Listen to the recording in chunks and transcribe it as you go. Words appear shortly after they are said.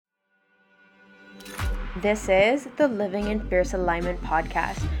This is the Living in Fierce Alignment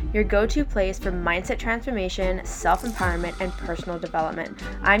podcast, your go-to place for mindset transformation, self-empowerment, and personal development.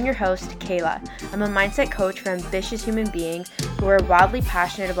 I'm your host, Kayla. I'm a mindset coach for ambitious human beings who are wildly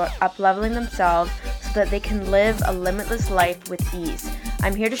passionate about up-leveling themselves so that they can live a limitless life with ease.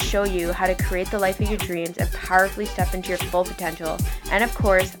 I'm here to show you how to create the life of your dreams and powerfully step into your full potential, and of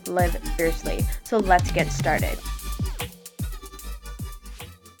course, live fiercely. So let's get started.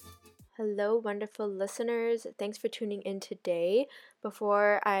 Hello, wonderful listeners. Thanks for tuning in today.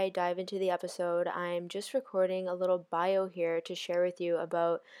 Before I dive into the episode, I'm just recording a little bio here to share with you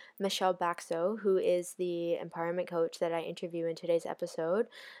about Michelle Baxo, who is the empowerment coach that I interview in today's episode.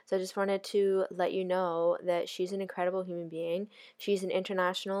 So I just wanted to let you know that she's an incredible human being. She's an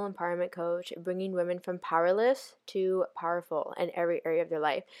international empowerment coach, bringing women from powerless to powerful in every area of their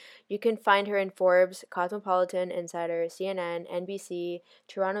life. You can find her in Forbes, Cosmopolitan, Insider, CNN, NBC,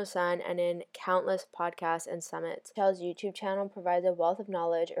 Toronto Sun, and in countless podcasts and summits. Michelle's YouTube channel provides a wealth of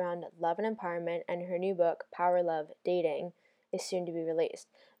knowledge around love and empowerment, and her new book, Power Love Dating, is soon to be released.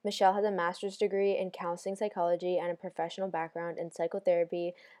 Michelle has a master's degree in counseling psychology and a professional background in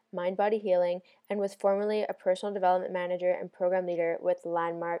psychotherapy, mind-body healing, and was formerly a personal development manager and program leader with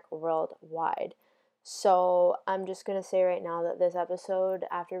Landmark Worldwide. So I'm just going to say right now that this episode,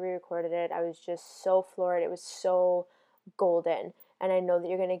 after we recorded it, I was just so floored. It was so golden. And I know that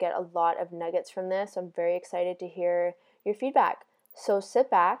you're going to get a lot of nuggets from this. I'm very excited to hear your feedback. So sit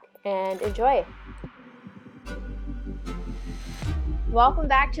back and enjoy. Welcome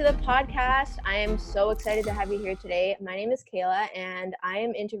back to the podcast. I am so excited to have you here today. My name is Kayla, and I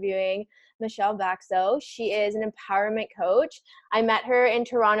am interviewing Michelle Baxo. She is an empowerment coach. I met her in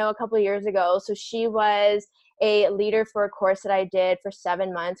Toronto a couple of years ago. So she was a leader for a course that I did for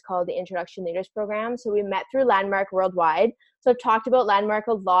 7 months called the Introduction Leaders Program. So we met through Landmark Worldwide. So I've talked about Landmark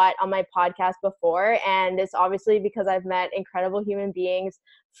a lot on my podcast before, and it's obviously because I've met incredible human beings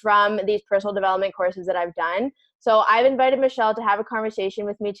from these personal development courses that I've done. So I've invited Michelle to have a conversation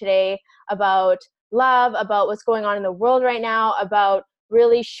with me today about love, about what's going on in the world right now, about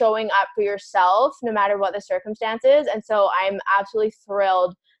really showing up for yourself no matter what the circumstances. And so I'm absolutely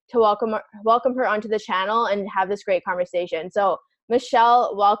thrilled to welcome her onto the channel and have this great conversation. So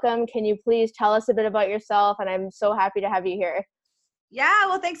Michelle, welcome. Can you please tell us a bit about yourself? And I'm so happy to have you here. Yeah,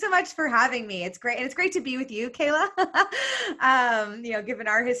 well, thanks so much for having me. It's great, and it's great to be with you, Kayla. Given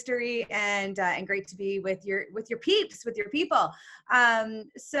our history, and great to be with your peeps, with your people.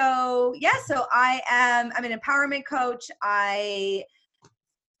 So I'm an empowerment coach.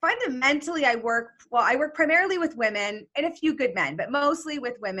 Fundamentally, I work primarily with women and a few good men, but mostly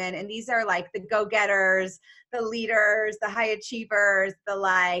with women. And these are like the go-getters, the leaders, the high achievers, the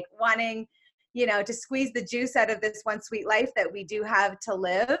like wanting, to squeeze the juice out of this one sweet life that we do have to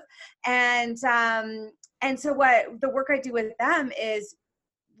live. And so what the work I do with them is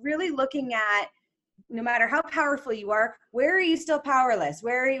really looking at, no matter how powerful you are, where are you still powerless?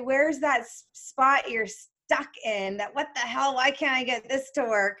 Where's that spot you're stuck in, that what the hell, why can't I get this to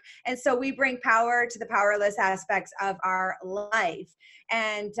work? And so we bring power to the powerless aspects of our life.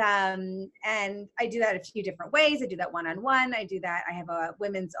 And I do that a few different ways. I do that one-on-one. I have a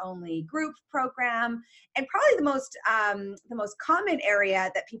women's only group program. And probably the most common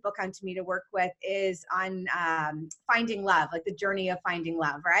area that people come to me to work with is on finding love, like the journey of finding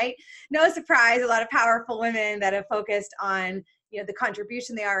love, right? No surprise, a lot of powerful women that have focused on the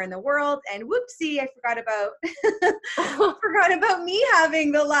contribution they are in the world, and whoopsie, I forgot about me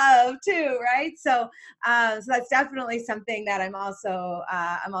having the love too, right? So that's definitely something that I'm also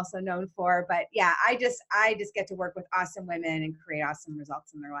known for. But yeah, I just get to work with awesome women and create awesome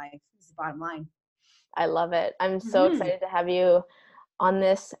results in their life. This is the bottom line. I love it. I'm so excited to have you on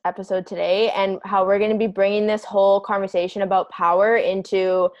this episode today, and how we're going to be bringing this whole conversation about power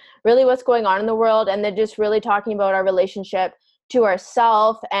into really what's going on in the world, and then just really talking about our relationship to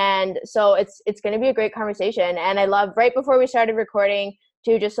ourselves. And so it's going to be a great conversation. And I love, right before we started recording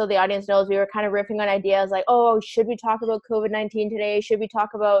too, just so the audience knows, we were kind of riffing on ideas like, oh, should we talk about COVID-19 today? Should we talk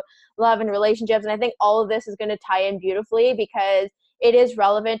about love and relationships? And I think all of this is going to tie in beautifully because it is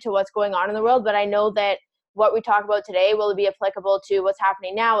relevant to what's going on in the world. But I know that what we talk about today will be applicable to what's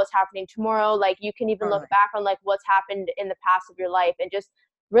happening now, what's happening tomorrow. Like you can even look back on like what's happened in the past of your life and just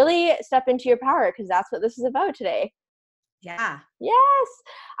really step into your power, because that's what this is about today. Yeah. Yes.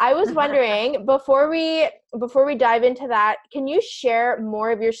 I was wondering, before we dive into that, can you share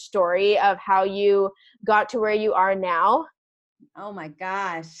more of your story of how you got to where you are now? Oh my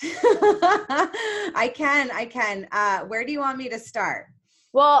gosh. I can. Where do you want me to start?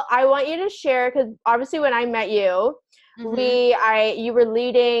 Well, I want you to share, because obviously when I met you, Mm-hmm. You were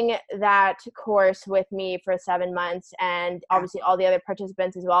leading that course with me for 7 months, and Yeah. obviously all the other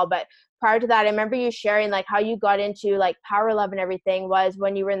participants as well. But prior to that, I remember you sharing like how you got into like Power Love and everything was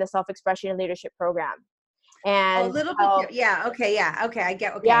when you were in the self-expression and leadership program, Oh, a and little bit. how, Yeah. Okay. Yeah. Okay. I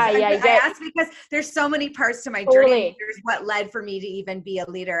get. Okay. yeah, So yeah, you I get asked because there's so many parts to my journey, and totally. there's what led for me to even be a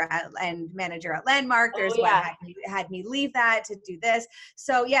leader and manager at Landmark. Oh There's what yeah. had me leave that to do this.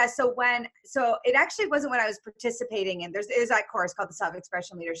 So yeah. So it actually wasn't when I was participating in. There's that course called the Self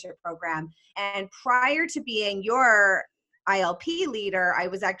Expression Leadership Program, and prior to being your ILP leader, I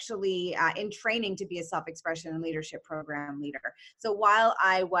was actually in training to be a self expression and leadership program leader. So while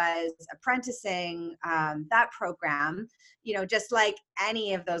I was apprenticing that program, just like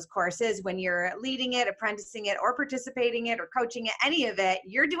any of those courses, when you're leading it, apprenticing it, or participating it, or coaching it, any of it,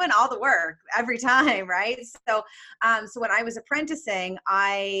 you're doing all the work every time, right? So when I was apprenticing,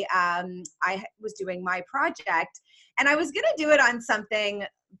 I was doing my project, and I was going to do it on something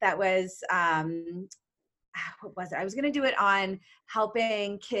that was what was it? I was going to do it on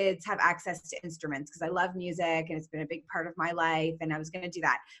helping kids have access to instruments because I love music and it's been a big part of my life. And I was going to do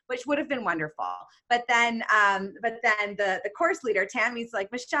that, which would have been wonderful. But then the course leader, Tammy's like,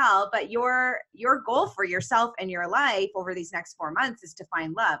 Michelle, but your goal for yourself and your life over these next 4 months is to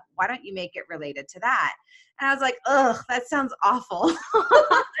find love. Why don't you make it related to that? And I was like, ugh, that sounds awful.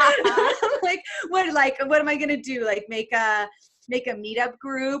 What am I going to do? Like make a meetup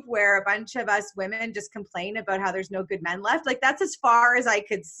group where a bunch of us women just complain about how there's no good men left. Like that's as far as I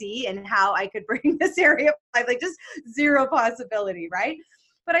could see and how I could bring this area of life, like just zero possibility, right?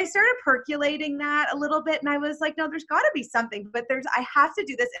 But I started percolating that a little bit and I was like, no, there's got to be something, but I have to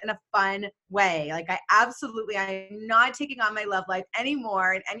do this in a fun way. Like I'm not taking on my love life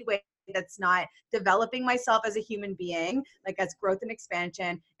anymore in any way that's not developing myself as a human being, like as growth and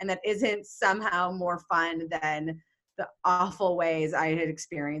expansion, and that isn't somehow more fun than the awful ways I had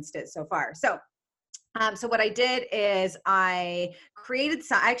experienced it so far. So what I did is I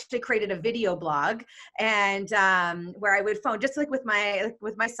actually created a video blog, and where I would phone just like with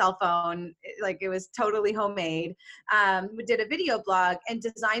my cell phone, like it was totally homemade. We did a video blog and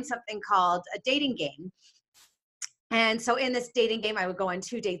designed something called a dating game. And so in this dating game, I would go on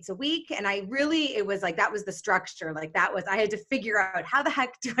 2 dates a week. And it was like, that was the structure. Like I had to figure out how the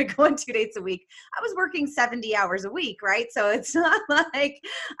heck do I go on 2 dates a week? I was working 70 hours a week, right? So it's not like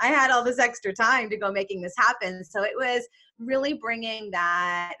I had all this extra time to go making this happen. So it was really bringing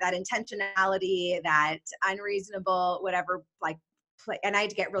that intentionality, that unreasonable, whatever, like, and I had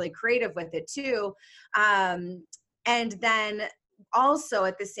to get really creative with it too. And then also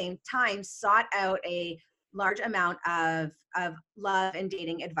at the same time sought out a large amount of love and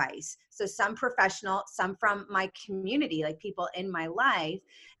dating advice. So some professional, some from my community, like people in my life.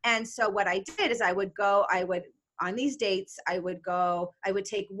 And so what I did is on these dates, I would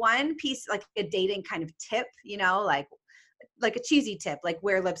take one piece, like a dating kind of tip, like a cheesy tip, like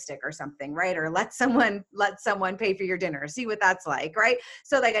wear lipstick or something, right? Or let someone pay for your dinner, see what that's like, right?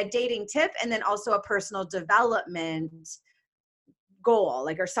 So like a dating tip, and then also a personal development goal,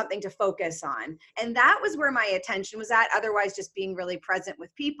 like, or something to focus on. And that was where my attention was at. Otherwise, just being really present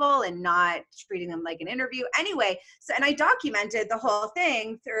with people and not treating them like an interview. Anyway, so, and I documented the whole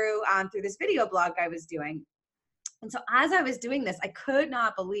thing through this video blog I was doing. And so as I was doing this, I could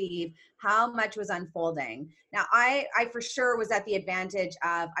not believe how much was unfolding. Now, I for sure was at the advantage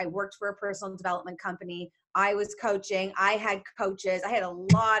of, I worked for a personal development company. I was coaching. I had coaches. I had a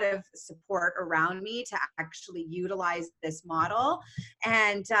lot of support around me to actually utilize this model.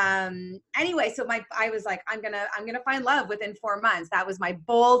 And anyway, so I was like, I'm gonna find love within 4 months. That was my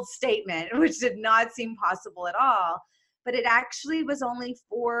bold statement, which did not seem possible at all. But it actually was only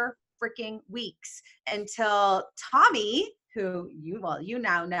 4 freaking weeks until Tommy, who you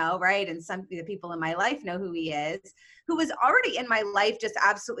now know, right? And some of the people in my life know who he is, who was already in my life, just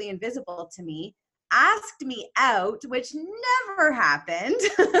absolutely invisible to me, asked me out, which never happened.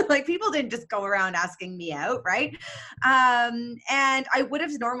 Like people didn't just go around asking me out, right? And I would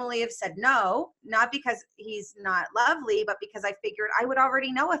have normally have said no, not because he's not lovely, but because I figured I would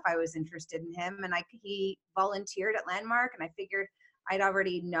already know if I was interested in him. And he volunteered at Landmark, and I figured I'd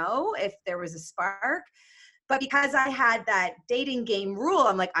already know if there was a spark. But because I had that dating game rule,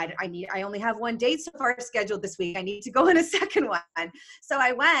 I'm like, I only have 1 date so far scheduled this week. I need to go on a second one. So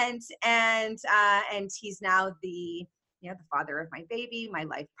I went, and he's now the father of my baby, my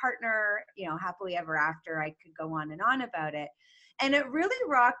life partner, happily ever after. I could go on and on about it. And it really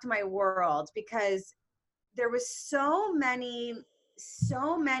rocked my world because there was so many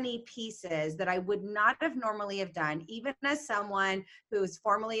so many pieces that I would not have normally have done, even as someone who's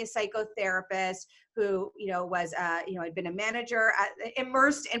formerly a psychotherapist, who, was, had been a manager,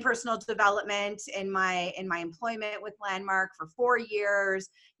 immersed in personal development in my employment with Landmark for 4 years,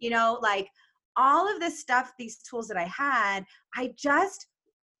 like all of this stuff, these tools that I had, I just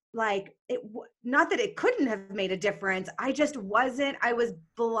like not that it couldn't have made a difference. I was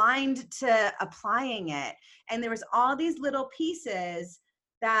blind to applying it. And there was all these little pieces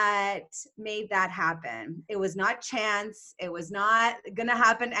that made that happen. It was not chance. It was not going to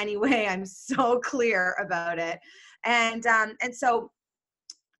happen anyway. I'm so clear about it. And so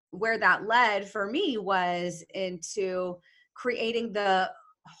where that led for me was into creating the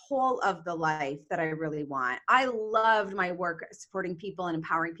whole of the life that I really want. I loved my work supporting people and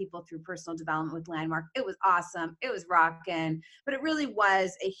empowering people through personal development with Landmark. It was awesome. It was rocking, but it really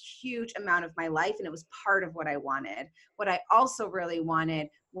was a huge amount of my life, and it was part of what I wanted. What I also really wanted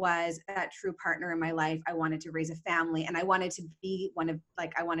was that true partner in my life. I wanted to raise a family, and I wanted to be one of,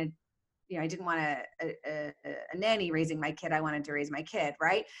 like, I wanted, I didn't want a nanny raising my kid. I wanted to raise my kid,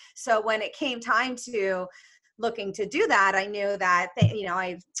 right? So when it came time to looking to do that, I knew that,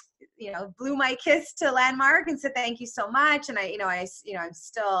 I blew my kiss to Landmark and said, thank you so much. And I'm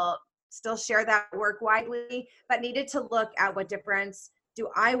still share that work widely, but needed to look at what difference do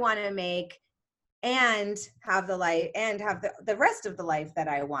I want to make and have the life and have the rest of the life that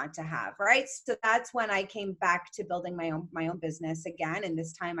I want to have. Right. So that's when I came back to building my own business again. And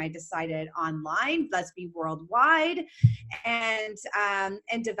this time I decided online, let's be worldwide, and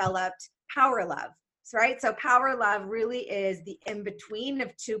developed powerLESS. Right. So powerLESS really is the in-between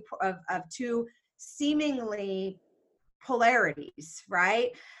of two seemingly polarities, right?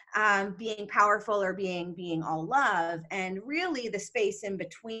 Being powerful or being all love. And really the space in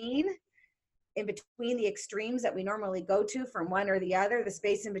between the extremes that we normally go to from one or the other, the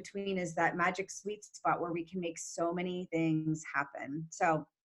space in between is that magic sweet spot where we can make so many things happen. So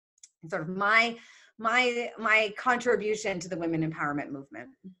sort of my contribution to the women empowerment movement.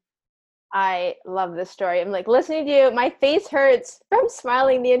 I love this story. I'm like listening to you. My face hurts from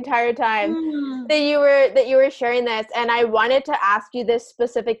smiling the entire time that you were sharing this. And I wanted to ask you this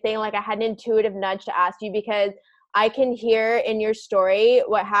specific thing. Like I had an intuitive nudge to ask you because I can hear in your story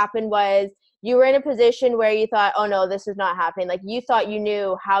what happened was you were in a position where you thought, oh no, this is not happening. Like you thought you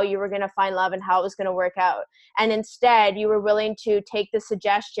knew how you were going to find love and how it was going to work out. And instead you were willing to take the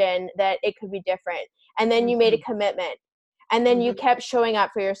suggestion that it could be different. And then you made a commitment. And then you kept showing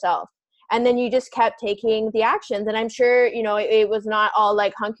up for yourself. And then you just kept taking the actions. And I'm sure, it was not all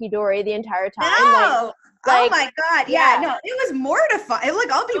like hunky-dory the entire time. No. Oh my God. Yeah. No, it was mortifying. Like,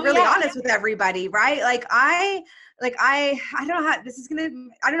 I'll be really honest with everybody, right? I don't know how this is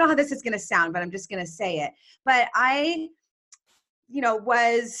going to sound, but I'm just going to say it. But I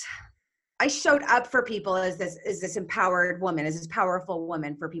showed up for people as this empowered woman, as this powerful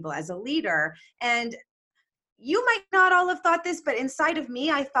woman for people, as a leader. And you might not all have thought this, but inside of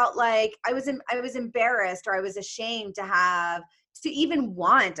me, I felt like I was embarrassed, or I was ashamed to even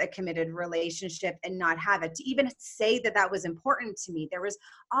want a committed relationship and not have it, to even say that was important to me. There was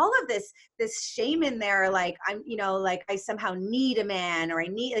all of this shame in there. Like like I somehow need a man, or I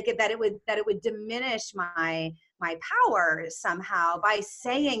need, like, that it would diminish my power somehow by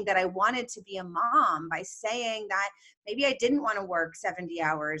saying that I wanted to be a mom, by saying that maybe I didn't want to work 70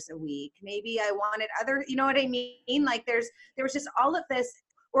 hours a week. Maybe I wanted other, you know what I mean? Like there was just all of this,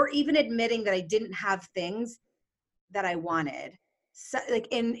 or even admitting that I didn't have things that I wanted. So, like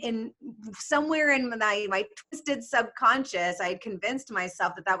in somewhere in my twisted subconscious, I had convinced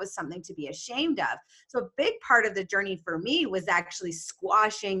myself that was something to be ashamed of. So a big part of the journey for me was actually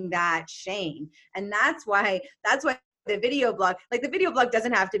squashing that shame. And that's why the video blog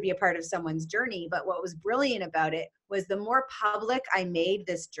doesn't have to be a part of someone's journey. But what was brilliant about it was the more public I made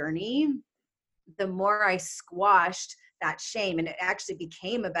this journey, the more I squashed that shame. And it actually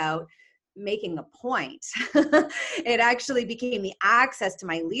became about making a point. It actually became the access to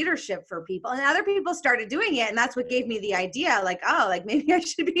my leadership for people, and other people started doing it. And that's what gave me the idea, like, oh, like maybe I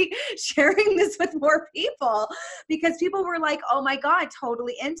should be sharing this with more people, because people were like, oh my God,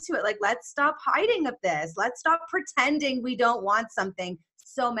 totally into it. Like, let's stop hiding of this. Let's stop pretending we don't want something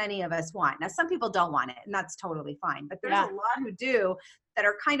so many of us want. Now, some people don't want it, and that's totally fine, but there's a lot who do, that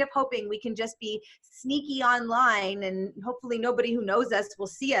are kind of hoping we can just be sneaky online, and hopefully nobody who knows us will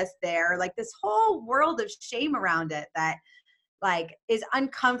see us there. Like this whole world of shame around it that like is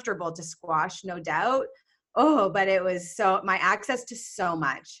uncomfortable to squash, no doubt. Oh, but it was my access to so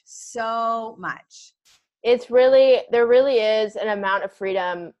much. There really is an amount of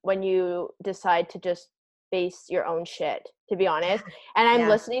freedom when you decide to just face your own shit, to be honest. And I'm Yeah.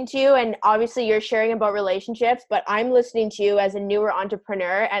 listening to you, and obviously you're sharing about relationships, but I'm listening to you as a newer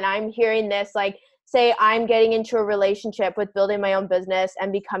entrepreneur, and I'm hearing this, like, say I'm getting into a relationship with building my own business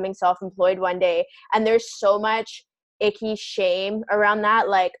and becoming self-employed one day, and there's so much icky shame around that,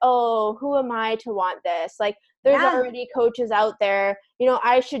 like, oh, who am I to want this? Like, there's Yeah. already coaches out there,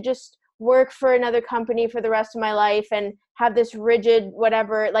 I should just work for another company for the rest of my life and have this rigid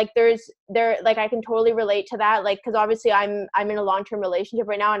whatever. Like, like, I can totally relate to that, like, because obviously I'm in a long-term relationship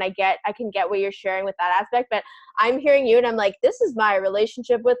right now, and I can get what you're sharing with that aspect, but I'm hearing you and I'm like, this is my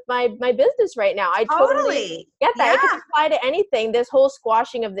relationship with my business right now. I totally Totally. get that. It could Yeah. apply to anything, this whole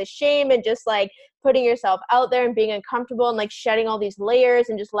squashing of the shame and just like putting yourself out there and being uncomfortable and like shedding all these layers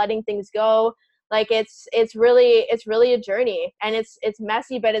and just letting things go. Like, it's really a journey, and it's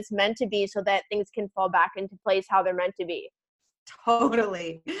messy, but it's meant to be so that things can fall back into place how they're meant to be.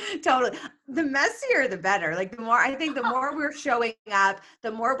 Totally. Totally. The messier, the better. Like, I think the more we're showing up,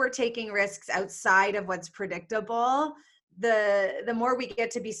 the more we're taking risks outside of what's predictable, the more we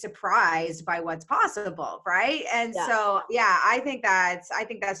get to be surprised by what's possible. Right. And Yeah. so, yeah, I think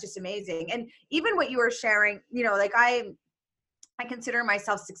that's just amazing. And even what you were sharing, like I consider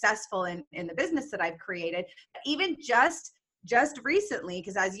myself successful in the business that I've created, even just recently,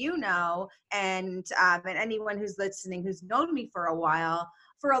 because as you know, and anyone who's listening who's known me for a while,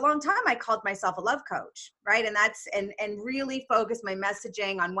 for a long time, I called myself a love coach, right? And that's and really focused my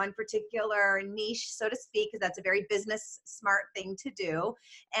messaging on one particular niche, so to speak, because that's a very business smart thing to do.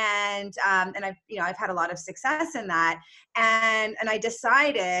 And I've had a lot of success in that, and I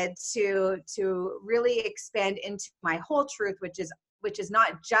decided to really expand into my whole truth, which is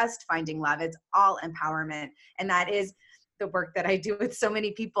not just finding love, it's all empowerment. And that is the work that I do with so many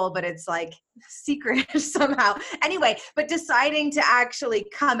people, but it's like secret somehow. Anyway, but deciding to actually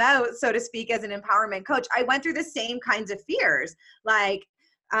come out, so to speak, as an empowerment coach, I went through the same kinds of fears. Like,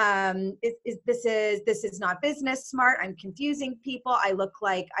 this is not business smart. I'm confusing people. I look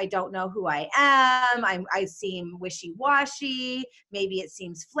like I don't know who I am. I seem wishy-washy. Maybe it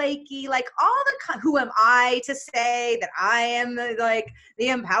seems flaky. Like, who am I to say that I am the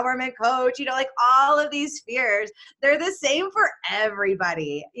empowerment coach? Like, all of these fears, they're the same for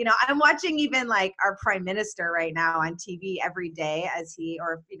everybody. I'm watching even like our prime minister right now on TV every day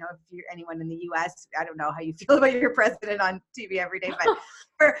or if you're anyone in the US, I don't know how you feel about your president on TV every day, but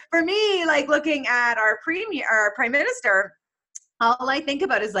for me, like, looking at our prime minister, all I think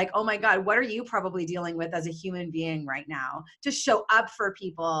about is like, oh my God, what are you probably dealing with as a human being right now to show up for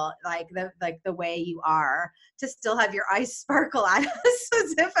people like the way you are, to still have your eyes sparkle at us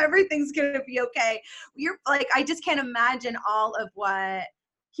as if everything's going to be okay. You're like, I just can't imagine all of what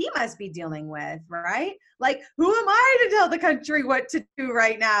he must be dealing with, right? Like, who am I to tell the country what to do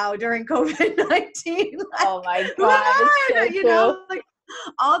right now during COVID-19? Like, Oh my who am God, it's I so to, true. like,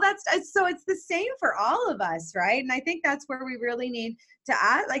 all that stuff. So it's the same for all of us, right? And I think that's where we really need to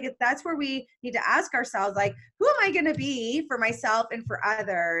ask, like, if that's where we need to ask ourselves, like, who am I going to be for myself and for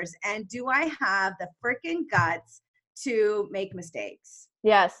others? And do I have the freaking guts to make mistakes?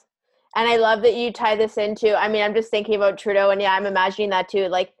 Yes. And I love that you tie this into, I mean, I'm just thinking about Trudeau, and yeah, I'm imagining that too.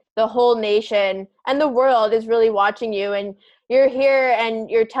 Like, the whole nation and the world is really watching you, and you're here and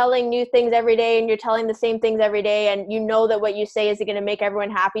you're telling new things every day, and you're telling the same things every day, and you know that what you say is going to make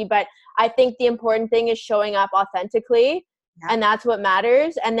everyone happy. But I think the important thing is showing up authentically, Yep. and that's what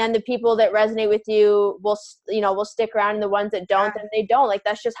matters. And then the people that resonate with you will stick around, and the ones that don't, Yeah. then they don't. Like,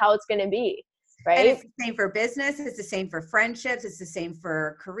 that's just how it's going to be, And right? it's the same for business. It's the same for friendships. It's the same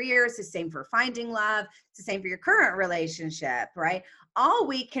for careers. It's the same for finding love. It's the same for your current relationship, right? All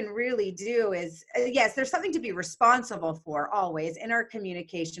we can really do is, yes, there's something to be responsible for always in our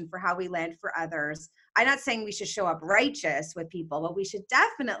communication for how we land for others. I'm not saying we should show up righteous with people, but we should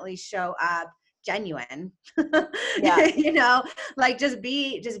definitely show up genuine. Yeah. Like, just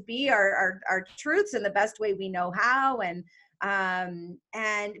be our truths in the best way we know how.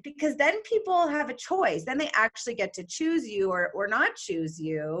 And because then people have a choice, then they actually get to choose you or not choose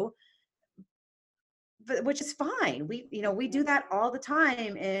you, but which is fine. We do that all the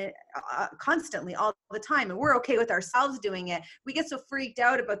time, and constantly, all the time, and we're okay with ourselves doing it. We get so freaked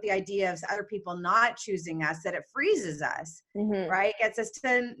out about the idea of other people not choosing us that it freezes us, Mm-hmm. right? Gets us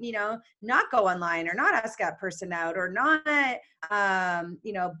to not go online, or not ask that person out, or not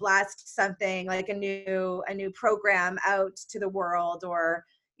blast something like a new program out to the world, or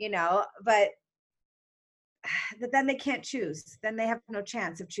but then they can't choose. Then they have no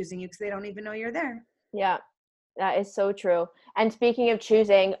chance of choosing you because they don't even know you're there. Yeah. That is so true. And speaking of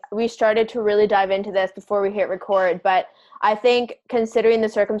choosing, we started to really dive into this before we hit record, but I think considering the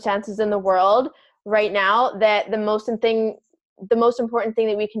circumstances in the world, right now that the most important thing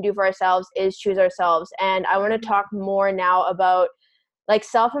that we can do for ourselves is choose ourselves. And I want to talk more now about like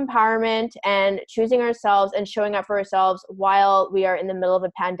self-empowerment and choosing ourselves and showing up for ourselves while we are in the middle of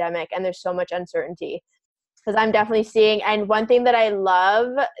a pandemic and there's so much uncertainty. Because I'm definitely seeing, and one thing that I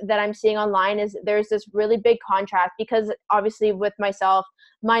love that I'm seeing online is there's this really big contrast, because obviously with myself,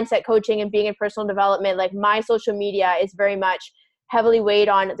 mindset coaching and being in personal development, like my social media is very much heavily weighed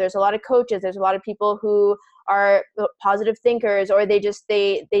on, there's a lot of coaches, there's a lot of people who are positive thinkers, or they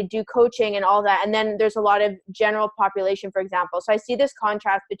do coaching and all that, and then there's a lot of general population, for example. So I see this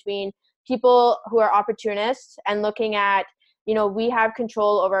contrast between people who are opportunists and looking at, we have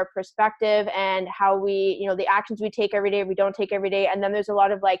control over our perspective and how we, the actions we take every day, we don't take every day. And then there's a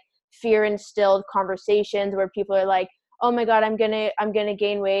lot of like fear instilled conversations where people are like, oh my God, I'm gonna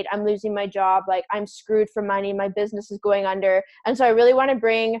gain weight, I'm losing my job, like I'm screwed for money, my business is going under. And so I really want to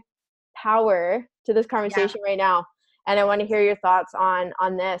bring power to this Yeah. conversation right now. And I want to hear your thoughts on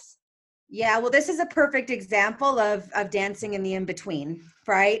this. Yeah, well, this is a perfect example of dancing in the in between,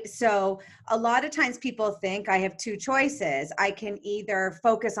 right? So a lot of times people think I have two choices. I can either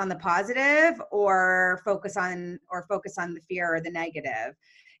focus on the positive or focus on the fear or the negative.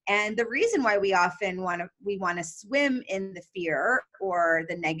 And the reason why we want to swim in the fear or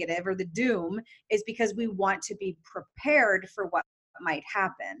the negative or the doom is because we want to be prepared for what might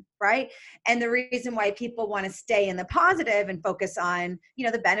happen, right? And the reason why people want to stay in the positive and focus on,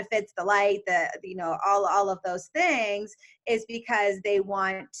 the benefits, the light, all of those things, is because they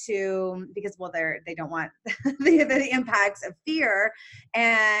want to, because well they don't want the impacts of fear,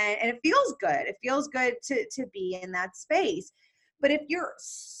 and it feels good. It feels good to be in that space. But if you're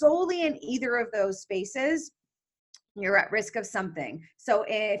solely in either of those spaces, you're at risk of something. So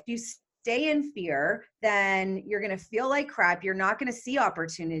if you stay in fear, then you're going to feel like crap. You're not going to see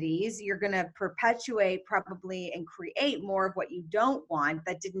opportunities. You're going to perpetuate probably and create more of what you don't want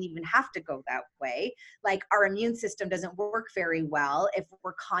that didn't even have to go that way. Like our immune system doesn't work very well if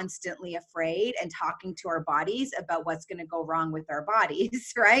we're constantly afraid and talking to our bodies about what's going to go wrong with our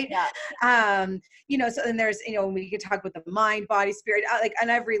bodies, right? Yeah. So then there's, we could talk with the mind, body, spirit, like on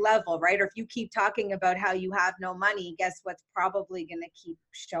every level, right? Or if you keep talking about how you have no money, guess what's probably going to keep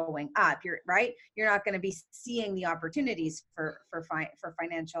showing up? You're right. You're not going to be seeing the opportunities for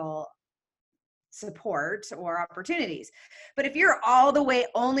financial support or opportunities. But if you're all the way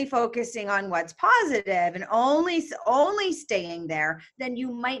only focusing on what's positive and only staying there, then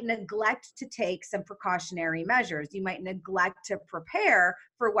you might neglect to take some precautionary measures. You might neglect to prepare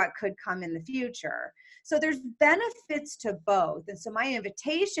for what could come in the future. So there's benefits to both. And so my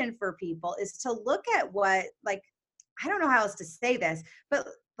invitation for people is to look at what, like, I don't know how else to say this, but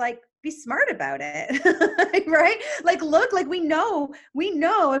like, be smart about it, right? Like, look, like we know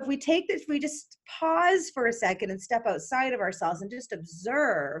if we take this, we just pause for a second and step outside of ourselves and just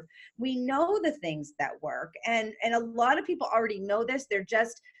observe, we know the things that work. And a lot of people already know this.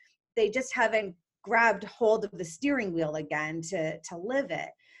 They just haven't grabbed hold of the steering wheel again to live it.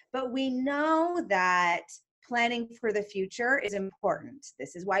 But we know that planning for the future is important.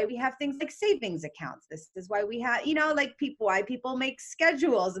 This is why we have things like savings accounts. This is why we have, why people make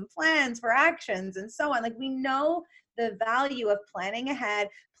schedules and plans for actions and so on. Like, we know the value of planning ahead,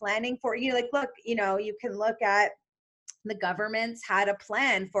 planning for, look, you can look at the governments had a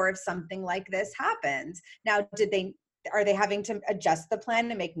plan for if something like this happens. Now, are they having to adjust the plan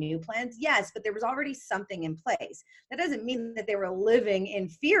and make new plans? Yes, but there was already something in place. That doesn't mean that they were living in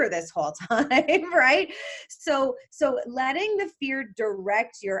fear this whole time, right? So letting the fear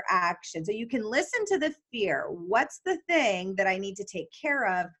direct your action. So you can listen to the fear. What's the thing that I need to take care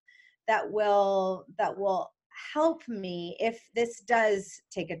of that will help me if this does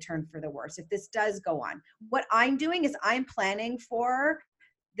take a turn for the worse, if this does go on? What I'm doing is I'm planning for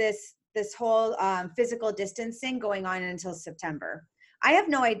this whole physical distancing going on until September. I have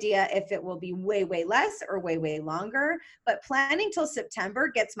no idea if it will be way, way less or way, way longer, but planning till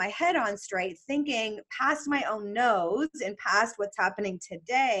September gets my head on straight, thinking past my own nose and past what's happening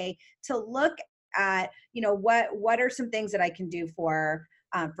today to look at, what are some things that I can do for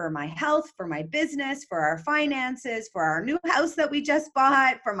my health, for my business, for our finances, for our new house that we just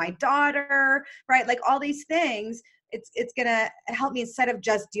bought, for my daughter, right? Like all these things, it's going to help me instead of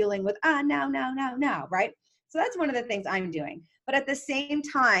just dealing with, now, right? So that's one of the things I'm doing. But at the same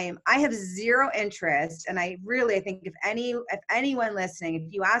time, I have zero interest. And I think if anyone listening, if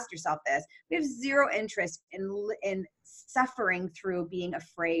you ask yourself this, we have zero interest in suffering through being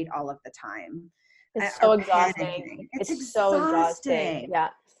afraid all of the time It's so or exhausting. panicking. It's It's so exhausting. exhausting. Yeah.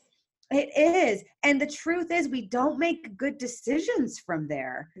 It is. And the truth is, we don't make good decisions from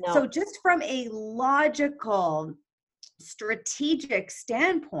there. So No, just from a logical, strategic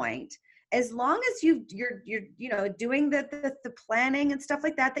standpoint, as long as you're doing the planning and stuff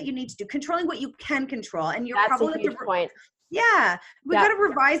like that that you need to do, controlling what you can control, and you're that's a probably huge point. yeah, we got Yeah. to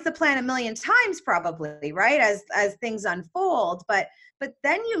revise the plan a million times probably, right? As things unfold, but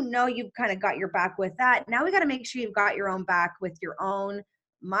then you've kind of got your back with that. Now we got to make sure you've got your own back with your own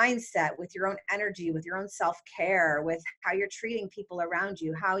mindset, with your own energy, with your own self-care, with how you're treating people around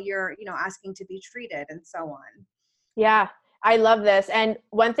you, how you're, asking to be treated, and so on. Yeah, I love this. And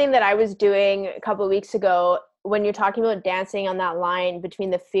one thing that I was doing a couple of weeks ago, when you're talking about dancing on that line between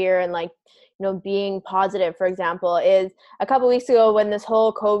the fear and like, being positive, for example, is a couple of weeks ago when this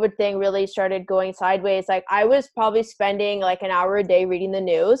whole COVID thing really started going sideways, like I was probably spending like an hour a day reading the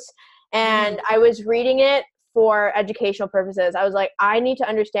news, Mm, and I was reading it for educational purposes. I was like, I need to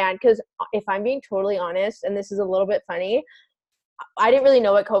understand, because if I'm being totally honest, and this is a little bit funny, I didn't really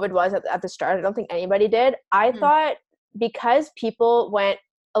know what COVID was at the start. I don't think anybody did. I mm, thought because people went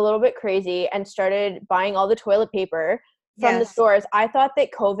a little bit crazy and started buying all the toilet paper from the yes. stores, I thought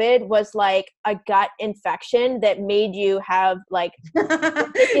that COVID was like a gut infection that made you have like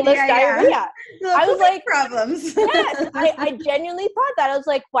ridiculous Yeah. diarrhea. Little I was pooping like, problems. yes, I genuinely thought that. I was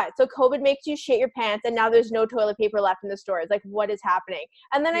like, what? So COVID makes you shit your pants and now there's no toilet paper left in the stores. Like, what is happening?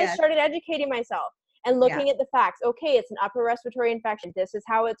 And then I Yes. started educating myself and Yeah. looking at the facts. Okay, it's an upper respiratory infection. This is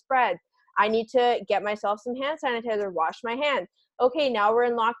how it spreads. I need to get myself some hand sanitizer, wash my hands. Okay, now we're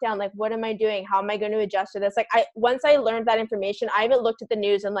in lockdown. Like, what am I doing? How am I going to adjust to this? Like, once I learned that information, I haven't looked at the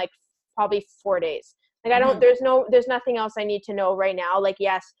news in like probably 4 days. Like, Mhm. there's nothing else I need to know right now. Like,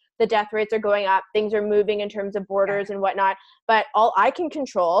 yes, the death rates are going up, things are moving in terms of Yeah. borders and whatnot, but all I can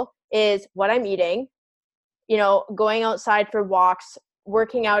control is what I'm eating, going outside for walks,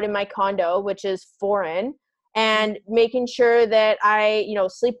 working out in my condo, which is foreign, and Mhm. making sure that I,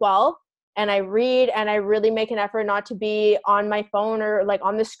 sleep well and I read and I really make an effort not to be on my phone or like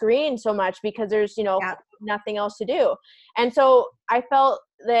on the screen so much because there's, Yeah. nothing else to do. And so I felt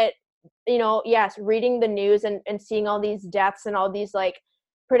that, yes, reading the news and seeing all these deaths and all these like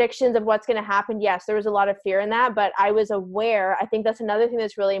predictions of what's going to happen, yes, there was a lot of fear in that, but I was aware. I think that's another thing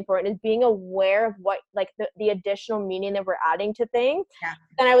that's really important, is being aware of what like the additional meaning that we're adding to things. Yeah.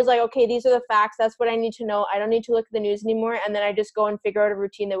 Then I was like, okay, these are the facts, that's what I need to know, I don't need to look at the news anymore, and then I just go and figure out a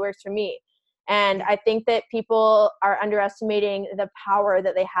routine that works for me. And Yeah. I think that people are underestimating the power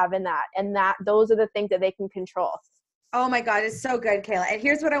that they have in that, and that those are the things that they can control. Oh my God, it's so good, Kayla. And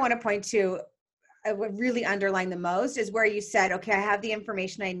here's what I want to point to. What really underlined the most is where you said, okay, I have the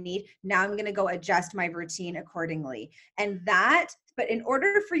information I need. Now I'm going to go adjust my routine accordingly. But in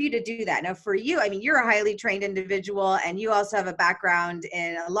order for you to do that, now for you, I mean, you're a highly trained individual and you also have a background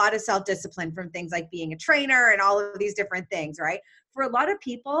in a lot of self-discipline from things like being a trainer and all of these different things, right? For a lot of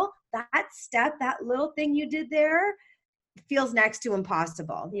people, that little thing you did there feels next to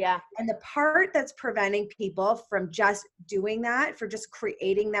impossible. Yeah. And the part that's preventing people from just doing that, for just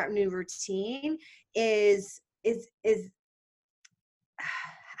creating that new routine, is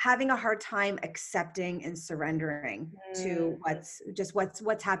having a hard time accepting and surrendering to Mm,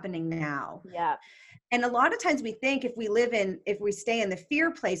 what's happening now. yeah. And a lot of times we think if we stay in the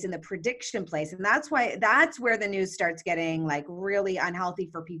fear place, in the prediction place, and that's where the news starts getting like really unhealthy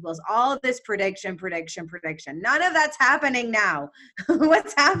for people, is all of this prediction. None of that's happening now.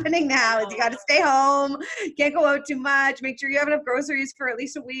 What's happening now is you got to stay home, can't go out too much, make sure you have enough groceries for at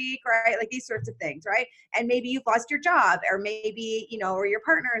least a week, right? Like these sorts of things, right? And maybe you've lost your job, or maybe, or your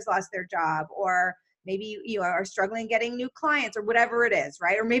partner has lost their job, or maybe you are struggling getting new clients, or whatever it is,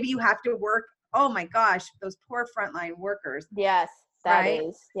 right? Or maybe you have to work. Oh my gosh, those poor frontline workers, Yes, that right?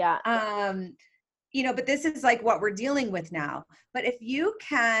 is. Yeah. Um, but this is like what we're dealing with now. But if you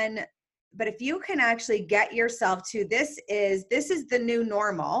can actually get yourself to, this is the new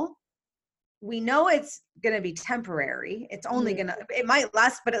normal. We know it's going to be temporary. Mhm. It might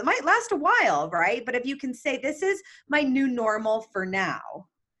last, but it might last a while, right? But if you can say, this is my new normal for now,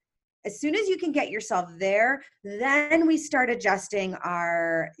 as soon as you can get yourself there, then we start adjusting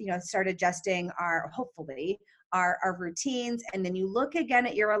our, hopefully, our routines. And then you look again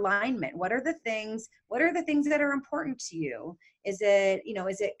at your alignment. What are the things that are important to you? Is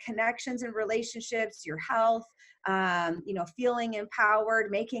it connections and relationships, your health, feeling empowered,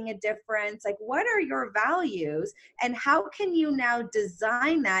 making a difference? Like, what are your values, and how can you now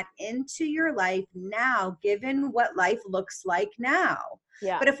design that into your life now, given what life looks like now?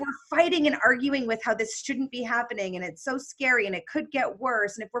 Yeah. But if we're fighting and arguing with how this shouldn't be happening and it's so scary and it could get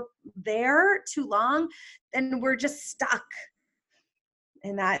worse, and if we're there too long, then we're just stuck.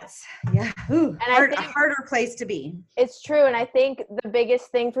 And that's, yeah, ooh, And I a think harder place to be. it's true. And I think the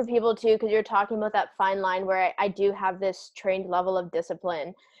biggest thing for people too, because you're talking about that fine line where I do have this trained level of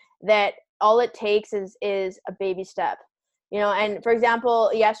discipline, that all it takes is a baby step. Yeah. And for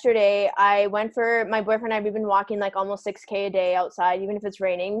example, yesterday I went for my boyfriend and I, we've been walking like almost 6K a day outside, even if it's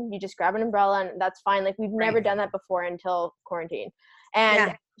raining. You just grab an umbrella and that's fine. Like we've never Right. done that before until quarantine. And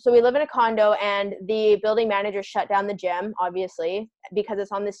Yeah. so we live in a condo and the building manager shut down the gym, obviously, because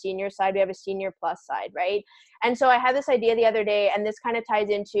it's on the senior side. We have a senior plus side, right? And so I had this idea the other day, and this kind of ties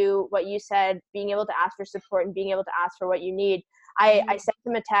into what you said, being able to ask for support and being able to ask for what you need. I Mhm. sent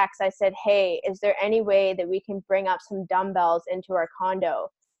him a text. I said, hey, is there any way that we can bring up some dumbbells into our condo?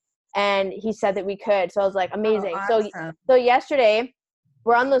 And he said that we could. So I was like, Oh, amazing. awesome. So yesterday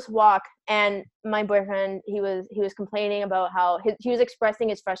we're on this walk and my boyfriend, he was complaining about how he was expressing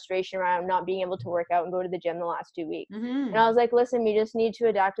his frustration around not being able to work out and go to the gym the last 2 weeks. And I Hmm. was like, listen, we just need to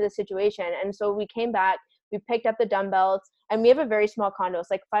adapt to the situation. And so we came back, we picked up the dumbbells, and we have a very small condo.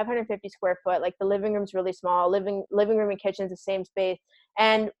 It's like 550 square foot. Like the living room's really small. Living room and kitchen's the same space.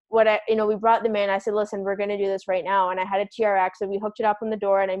 And we brought them in. I said, listen, we're going to do this right now. And I had a TRX and we hooked it up on the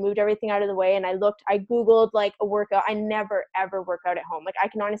door and I moved everything out of the way. And I Googled like a workout. I never, ever work out at home. Like I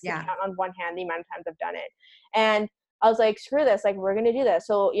can honestly Yeah. count on one hand the amount of times I've done it. And I was like, screw this. Like, we're going to do this.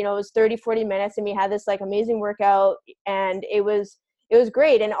 So, it was 30, 40 minutes and we had this like amazing workout and it was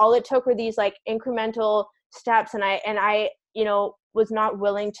great. And all it took were these like incremental steps. And I was not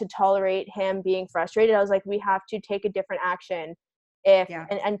willing to tolerate him being frustrated. I was like, we have to take a different action if Yeah.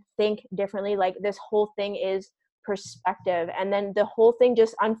 and think differently. Like this whole thing is perspective, and then the whole thing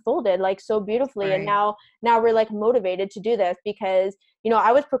just unfolded like so beautifully. And Right. now we're like motivated to do this because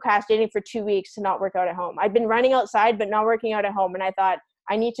I was procrastinating for 2 weeks to not work out at home. I've been running outside but not working out at home, and I thought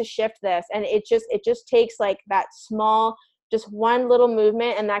I need to shift this. And it just takes like that small, just one little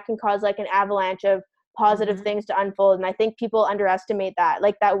movement, and that can cause like an avalanche of positive Hmm. things to unfold. And I think people underestimate that,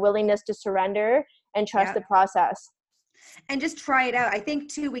 like that willingness to surrender and trust Yeah. the process. And just try it out. I think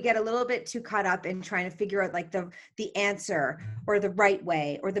too, we get a little bit too caught up in trying to figure out like the answer or the right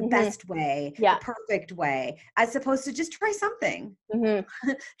way or the Hmm. best way, the Yeah. perfect way, as opposed to just try something. Hmm.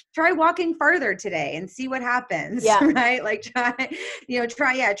 Try walking further today and see what happens. Yeah. Right? Like try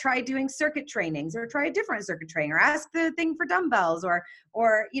doing circuit trainings, or try a different circuit training, or ask the thing for dumbbells, or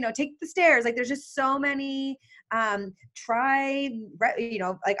take the stairs. Like there's just so many. Like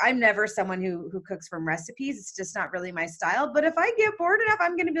I'm never someone who cooks from recipes. It's just not really my style. But if I get bored enough,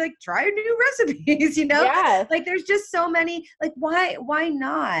 I'm going to be like, try new recipes. Yeah. Like there's just so many. Like why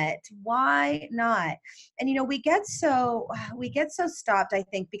not? Why not? And we get so stopped, I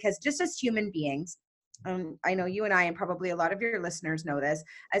think, because just as human beings, I know you and I, and probably a lot of your listeners know this,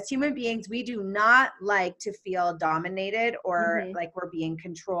 as human beings, we do not like to feel dominated, or Hmm. like we're being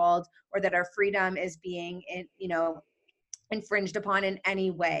controlled, or that our freedom is being infringed upon in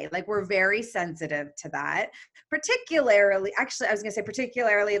any way. Like we're very sensitive to that. Particularly, actually, I was going to say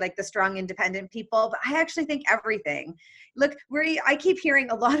particularly like the strong, independent people, but I actually think everything. Look, I keep hearing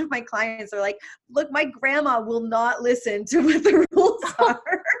a lot of my clients are like, look, my grandma will not listen to what the rules are.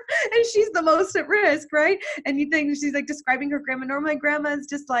 And she's the most at risk, right? And you think she's like describing her grandma. Normally, my grandma is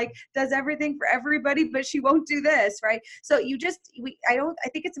just like does everything for everybody, but she won't do this, right? So I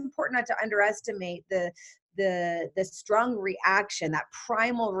think it's important not to underestimate the strong reaction, that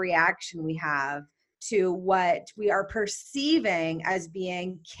primal reaction we have to what we are perceiving as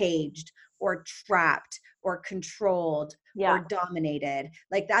being caged or trapped or controlled Yeah. or dominated.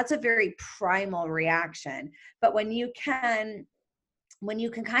 Like that's a very primal reaction. But when you can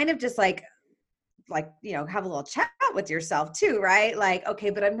kind of just have a little chat with yourself too, right? Like, okay,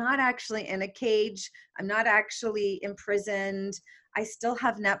 but I'm not actually in a cage. I'm not actually imprisoned. I still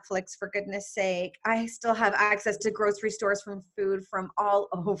have Netflix, for goodness sake. I still have access to grocery stores from food from all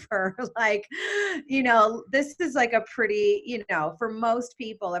over. Like, this is like a pretty, for most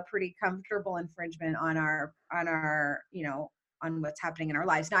people, a pretty comfortable infringement on what's happening in our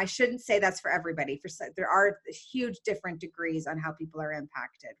lives. Now, I shouldn't say that's for everybody. There are huge different degrees on how people are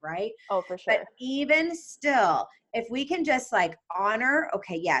impacted, right? Oh, for But sure. even still, if we can just like honor,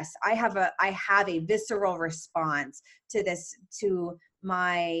 okay, yes, I have a visceral response to this, to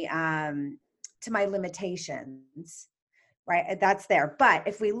my limitations, right? That's there. But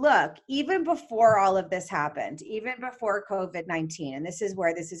if we look, even before all of this happened, even before COVID-19, and this is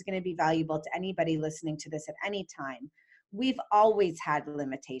where this is going to be valuable to anybody listening to this at any time, we've always had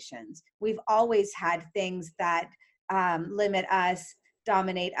limitations. We've always had things that limit us,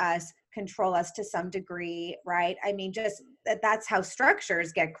 dominate us, control us to some degree, right? I mean, just that's how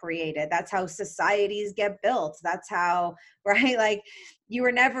structures get created. That's how societies get built. That's how, right? Like you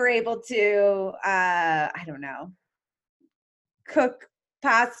were never able to, I don't know, cook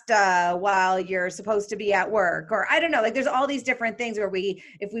pasta while you're supposed to be at work, or I don't know, like there's all these different things where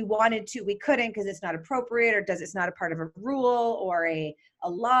if we wanted to, we couldn't because it's not appropriate, or does it's not a part of a rule or a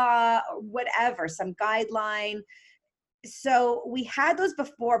law or whatever, some guideline. So we had those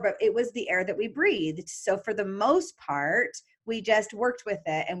before, but it was the air that we breathed. So for the most part, we just worked with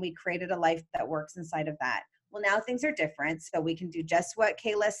it and we created a life that works inside of that. Well, now things are different. So we can do just what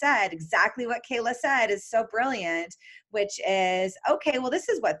Kayla said, exactly what Kayla said is so brilliant, which is, okay, well, this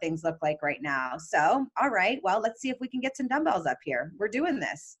is what things look like right now. So, all right, well, let's see if we can get some dumbbells up here. We're doing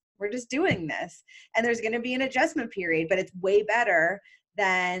this. We're just doing this. And there's going to be an adjustment period, but it's way better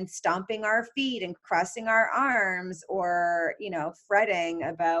than stomping our feet and crossing our arms, or, fretting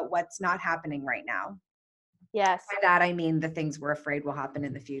about what's not happening right now. Yes. By that, I mean the things we're afraid will happen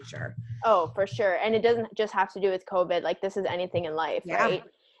in the future. Oh, for sure. And it doesn't just have to do with COVID. Like this is anything in life, Yeah. right?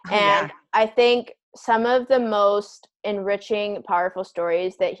 Oh, yeah. And I think some of the most enriching, powerful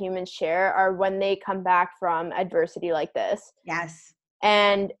stories that humans share are when they come back from adversity like this. Yes.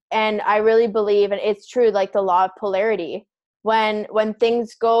 And I really believe, and it's true, like the law of polarity, when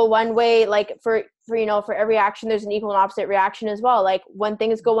things go one way, like for for every action there's an equal and opposite reaction as well. Like when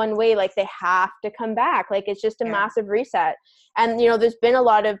things go one way, like they have to come back. Like it's just a massive reset. And there's been a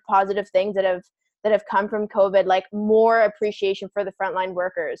lot of positive things that have come from COVID, like more appreciation for the frontline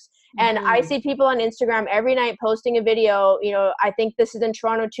workers. And I see people on Instagram every night posting a video. I think this is in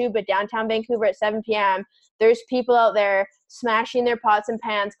Toronto too, but downtown Vancouver at 7 p.m. there's people out there smashing their pots and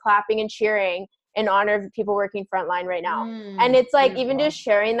pans, clapping and cheering in honor of people working frontline right now. And it's like, beautiful. Even just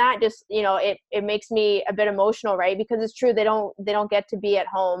sharing that, just, it makes me a bit emotional, right? Because it's true. They don't get to be at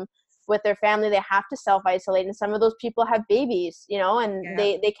home with their family. They have to self-isolate. And some of those people have babies, and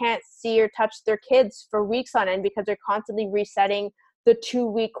they can't see or touch their kids for weeks on end because they're constantly resetting the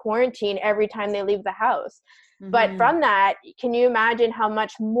 2-week quarantine every time they leave the house. But from that, can you imagine how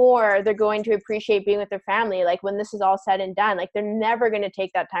much more they're going to appreciate being with their family? Like when this is all said and done, like they're never going to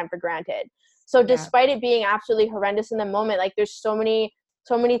take that time for granted. So despite it being absolutely horrendous in the moment, like there's so many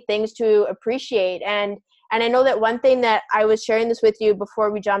things to appreciate. And I know that one thing that I was sharing this with you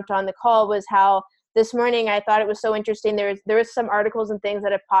before we jumped on the call was how this morning I thought it was so interesting. There was some articles and things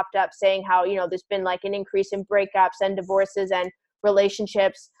that have popped up saying how, there's been like an increase in breakups and divorces and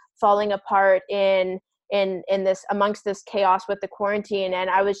relationships falling apart in this, amongst this chaos with the quarantine. And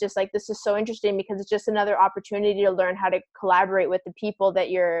I was just like, this is so interesting because it's just another opportunity to learn how to collaborate with the people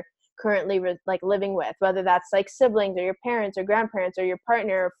that you're currently like living with, whether that's like siblings or your parents or grandparents or your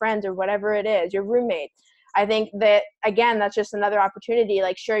partner or friends or whatever it is, your roommate. I think that, again, that's just another opportunity.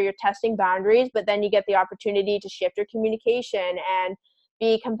 Like, sure, you're testing boundaries, but then you get the opportunity to shift your communication and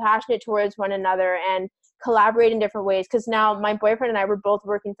be compassionate towards one another and collaborate in different ways. Because now my boyfriend and I were both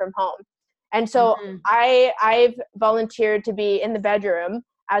working from home. And so I've volunteered to be in the bedroom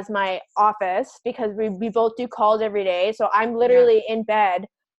as my office because we both do calls every day. So I'm literally in bed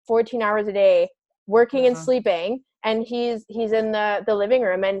 14 hours a day working and sleeping, and he's in the living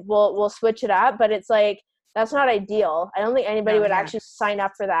room, and we'll switch it up. But it's like, that's not ideal. I don't think anybody would actually sign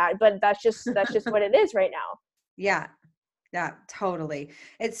up for that, but that's just what it is right now. Yeah, totally.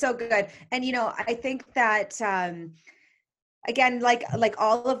 It's so good. And, I think that, again, like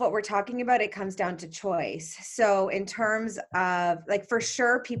all of what we're talking about, it comes down to choice. So in terms of, like, for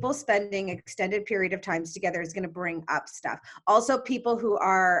sure, people spending extended period of times together is going to bring up stuff. Also people who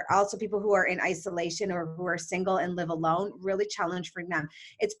are in isolation or who are single and live alone, really challenging them.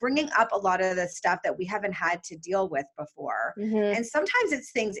 It's bringing up a lot of the stuff that we haven't had to deal with before. And sometimes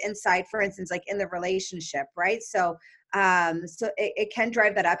it's things inside, for instance, like in the relationship, right? So it can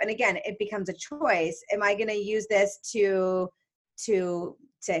drive that up. And again, it becomes a choice. Am I going to use this to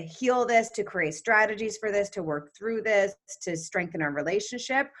heal this, to create strategies for this, to work through this, to strengthen our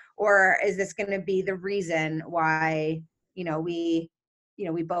relationship? Or is this going to be the reason why,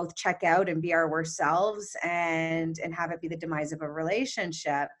 we both check out and be our worst selves and have it be the demise of a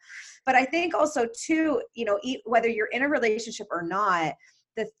relationship? But I think also too, whether you're in a relationship or not,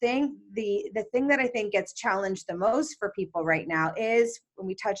 the thing that I think gets challenged the most for people right now is, when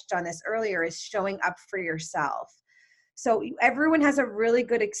we touched on this earlier, is showing up for yourself. So everyone has a really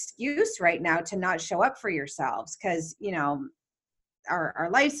good excuse right now to not show up for yourselves because, our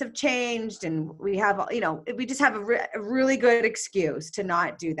lives have changed, and we have, we just have a really good excuse to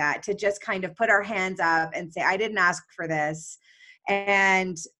not do that, to just kind of put our hands up and say, I didn't ask for this.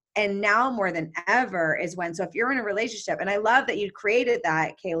 And And now more than ever is when, so if you're in a relationship, and I love that you created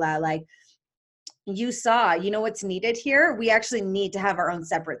that, Kayla, like you saw, you know what's needed here? We actually need to have our own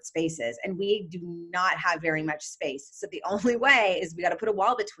separate spaces, and we do not have very much space. So the only way is we got to put a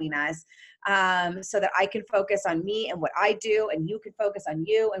wall between us, so that I can focus on me and what I do, and you can focus on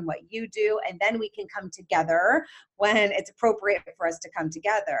you and what you do. And then we can come together when it's appropriate for us to come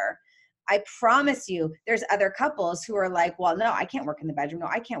together. I promise you, there's other couples who are like, well, no, I can't work in the bedroom. No,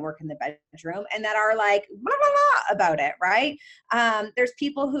 I can't work in the bedroom. And that are like, blah, blah, blah about it, right? There's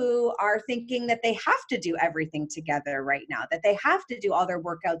people who are thinking that they have to do everything together right now, that they have to do all their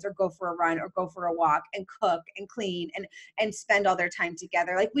workouts or go for a run or go for a walk and cook and clean and spend all their time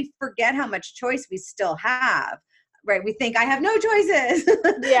together. Like, we forget how much choice we still have. Right. We think I have no choices.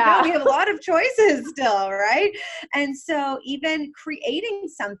 No, Yeah. we have a lot of choices still. Right. And so even creating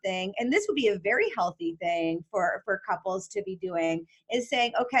something, and this would be a very healthy thing for couples to be doing, is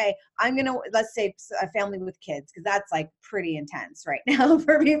saying, okay, I'm going to, let's say a family with kids, because that's like pretty intense right now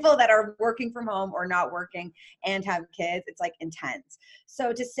for people that are working from home or not working and have kids. It's like intense.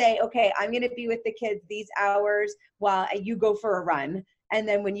 So to say, okay, I'm going to be with the kids these hours while you go for a run. And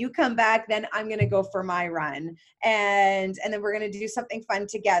then when you come back, then I'm going to go for my run. And then we're going to do something fun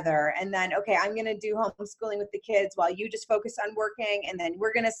together. And then, okay, I'm going to do homeschooling with the kids while you just focus on working. And then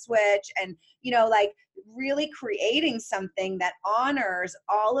we're going to switch. And, you know, like really creating something that honors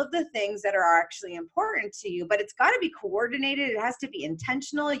all of the things that are actually important to you, but it's got to be coordinated. It has to be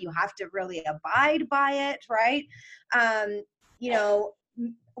intentional. You have to really abide by it. Right. You know,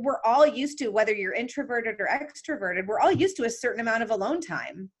 we're all used to, whether you're introverted or extroverted, we're all used to a certain amount of alone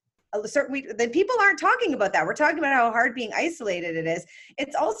time. The people aren't talking about that. We're talking about how hard being isolated it is.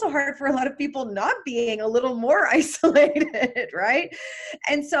 It's also hard for a lot of people not being a little more isolated, right?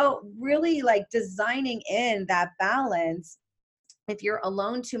 And so really like designing in that balance. If you're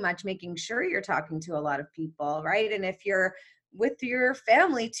alone too much, making sure you're talking to a lot of people, right? And if you're with your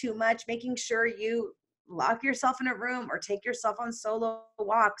family too much, making sure you lock yourself in a room or take yourself on solo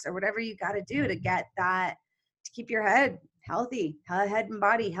walks or whatever you got to do to get that, to keep your head healthy, head and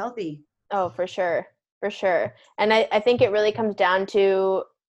body healthy. Oh, for sure. For sure. And I think it really comes down to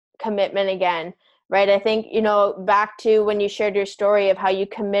commitment again, right? I think, you know, back to when you shared your story of how you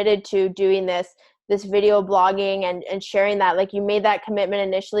committed to doing this video blogging and sharing that, like you made that commitment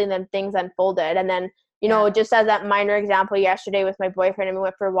initially and then things unfolded. And then, you know, Yeah. just as that minor example yesterday with my boyfriend and we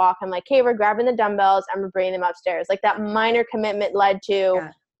went for a walk, I'm like, hey, we're grabbing the dumbbells and we're bringing them upstairs. Like that minor commitment led to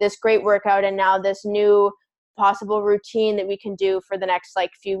Yeah. this great workout and now this new possible routine that we can do for the next like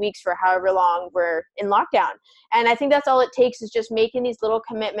few weeks for however long we're in lockdown. And I think that's all it takes is just making these little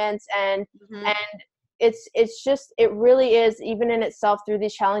commitments Mm-hmm. and it's just it really is, even in itself through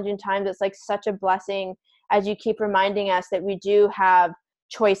these challenging times, it's like such a blessing as you keep reminding us that we do have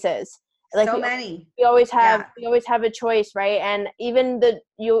choices. Like So many. we always have Yeah. a choice, right? And even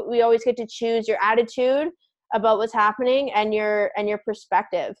we always get to choose your attitude about what's happening and your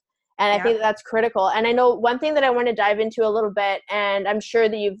perspective. And I Yeah. think that's critical. And I know one thing that I want to dive into a little bit, and I'm sure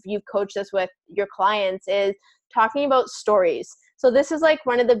that you've coached this with your clients, is talking about stories. So this is like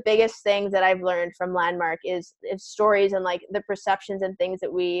one of the biggest things that I've learned from Landmark is stories and like the perceptions and things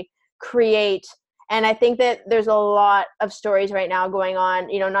that we create. And I think that there's a lot of stories right now going on,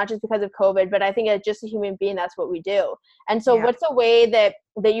 you know, not just because of COVID, but I think as just a human being, that's what we do. And so Yeah. what's a way that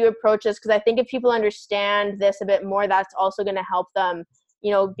you approach this? Because I think if people understand this a bit more, that's also going to help them,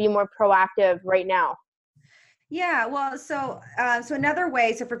 you know, be more proactive right now. Yeah, well, so another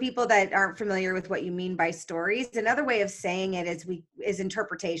way, so for people that aren't familiar with what you mean by stories, another way of saying it is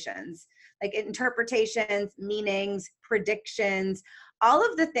interpretations, like interpretations, meanings, predictions, all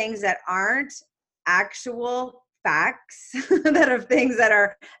of the things that aren't actual facts that are things that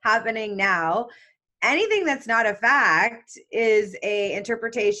are happening now. Anything that's not a fact is a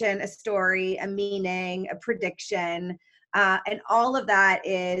interpretation, a story, a meaning, a prediction, and all of that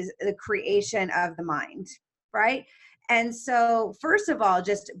is the creation of the mind, right? And so, first of all,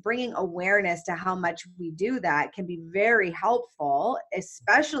 just bringing awareness to how much we do that can be very helpful,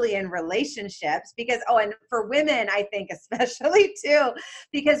 especially in relationships. Because, oh, and for women, I think especially too,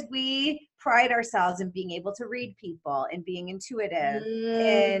 because we pride ourselves in being able to read people and being intuitive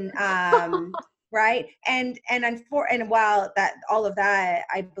Mm. and right, and while that all of that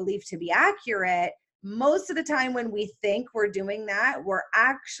I believe to be accurate, most of the time when we think we're doing that, we're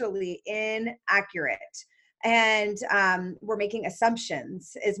actually inaccurate. And we're making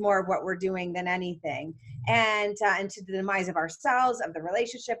assumptions is more of what we're doing than anything, and to the demise of ourselves, of the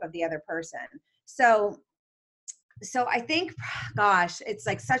relationship, of the other person. So So I think, gosh, it's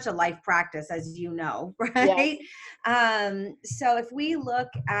like such a life practice, as you know, Yes. right? So if we look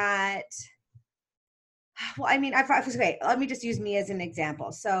at, well, I mean, okay, let me just use me as an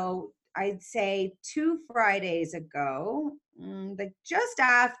example. So I'd say 2 Fridays ago, like just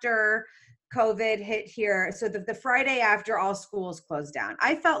after COVID hit here, so the Friday after all schools closed down,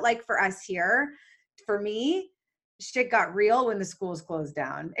 I felt like for us here, for me, shit got real when the schools closed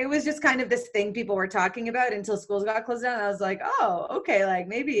down. It was just kind of this thing people were talking about until schools got closed down. I was like, oh, okay, like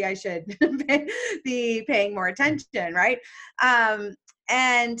maybe I should be paying more attention, right? Um,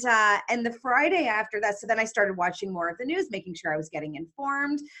 and the Friday after that, so then I started watching more of the news, making sure I was getting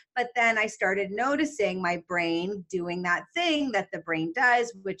informed. But then I started noticing my brain doing that thing that the brain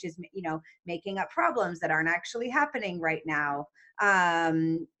does, which is, making up problems that aren't actually happening right now.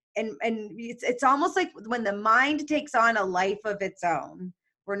 And it's almost like when the mind takes on a life of its own.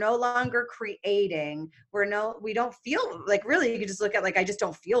 We're no longer creating. We don't feel like, really, you can just look at, like, I just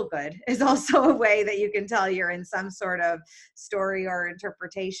don't feel good is also a way that you can tell you're in some sort of story or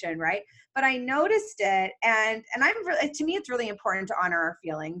interpretation, right? But I noticed it, and I'm really, to me, it's really important to honor our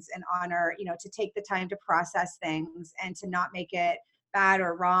feelings and honor, to take the time to process things and to not make it bad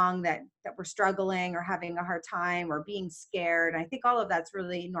or wrong that we're struggling or having a hard time or being scared. I think all of that's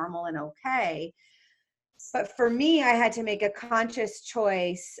really normal and okay. But for me, I had to make a conscious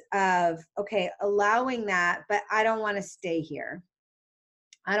choice of, okay, allowing that, but I don't want to stay here.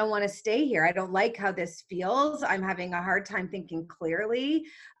 I don't want to stay here. I don't like how this feels. I'm having a hard time thinking clearly.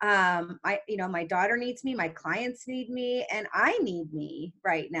 My daughter needs me, my clients need me, and I need me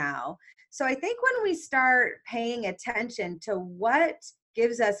right now. So I think when we start paying attention to what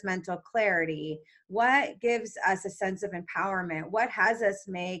gives us mental clarity, what gives us a sense of empowerment, what has us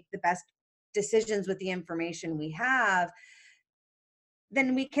make the best decisions with the information we have,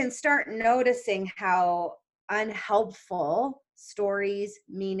 then we can start noticing how unhelpful stories,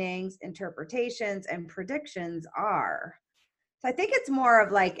 meanings, interpretations, and predictions are. So I think it's more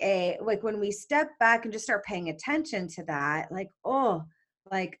of like when we step back and just start paying attention to that, like, oh,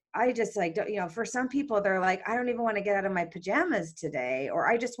 like I just like, for some people, they're like, I don't even want to get out of my pajamas today, or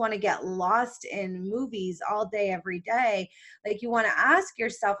I just want to get lost in movies all day, every day. Like, you want to ask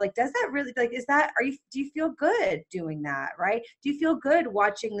yourself, like, does that really, like, do you feel good doing that? Right? Do you feel good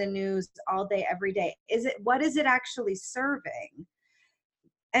watching the news all day, every day? What is it actually serving?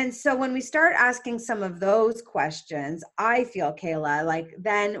 And so when we start asking some of those questions, I feel, Kayla, like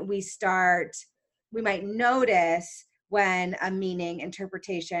then we might notice when a meaning,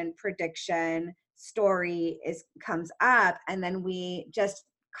 interpretation, prediction, story comes up, and then we just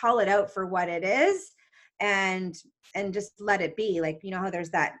call it out for what it is and just let it be. Like, how there's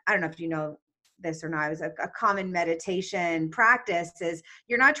that, I don't know if you know this or not, it was a common meditation practice is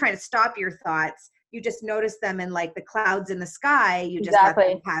you're not trying to stop your thoughts, you just notice them in like the clouds in the sky. You just let them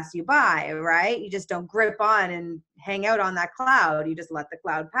Exactly. pass you by, right? You just don't grip on and hang out on that cloud. You just let the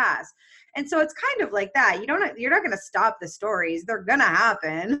cloud pass. And so it's kind of like that. You're not going to stop the stories. They're going to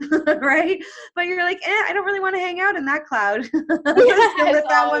happen, right? But you're like, I don't really want to hang out in that cloud. I'm just going to Yes. let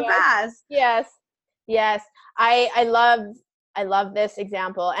that Oh my one gosh. pass. Yes. Yes. I love this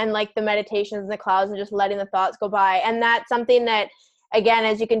example, and like the meditations in the clouds and just letting the thoughts go by. And that's something that, again,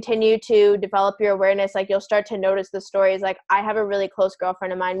 as you continue to develop your awareness, like you'll start to notice the stories. Like, I have a really close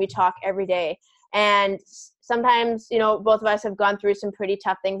girlfriend of mine. We talk every day. And sometimes, both of us have gone through some pretty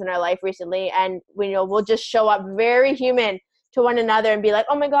tough things in our life recently. And we'll just show up very human to one another and be like,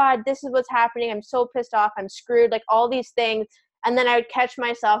 oh my God, this is what's happening. I'm so pissed off. I'm screwed. Like all these things. And then I would catch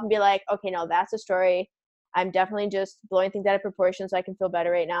myself and be like, okay, no, that's a story. I'm definitely just blowing things out of proportion so I can feel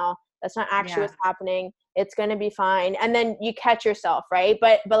better right now. That's not actually Yeah. what's happening. It's going to be fine. And then you catch yourself, right?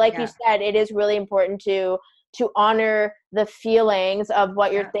 But like you Yeah. said, it is really important to honor the feelings of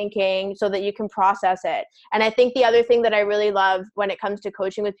what you're Yeah. thinking so that you can process it. And I think the other thing that I really love when it comes to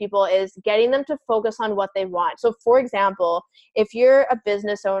coaching with people is getting them to focus on what they want. So for example, if you're a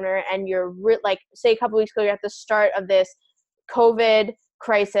business owner and you're like, say a couple weeks ago, you're at the start of this COVID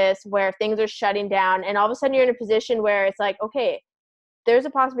crisis where things are shutting down, and all of a sudden you're in a position where it's like, okay, there's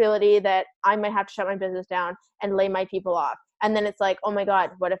a possibility that I might have to shut my business down and lay my people off. And then it's like, oh my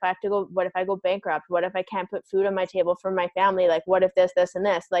God, what if I go bankrupt? What if I can't put food on my table for my family? Like, what if this, and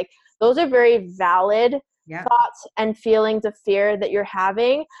this? Like, those are very valid Yeah. thoughts and feelings of fear that you're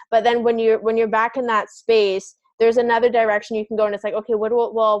having. But then when you're back in that space, there's another direction you can go. And it's like, okay, what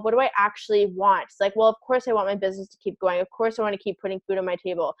do I actually want? It's like, well, of course I want my business to keep going. Of course I want to keep putting food on my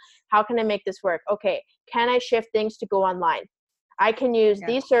table. How can I make this work? Okay, can I shift things to go online? I can use Yeah.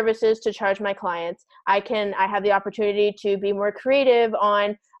 these services to charge my clients. I have the opportunity to be more creative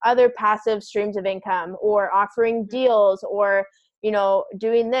on other passive streams of income, or offering deals, or,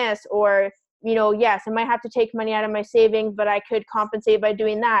 doing this, or, yes, I might have to take money out of my savings, but I could compensate by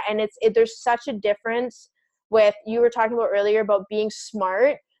doing that. And there's such a difference with, you were talking about earlier about being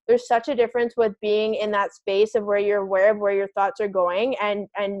smart. There's such a difference with being in that space of where you're aware of where your thoughts are going, and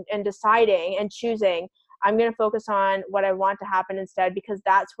deciding and choosing, I'm going to focus on what I want to happen instead, because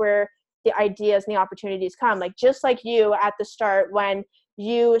that's where the ideas and the opportunities come. Like, just like you at the start, when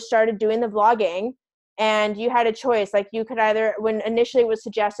you started doing the vlogging and you had a choice, like you could either, when initially it was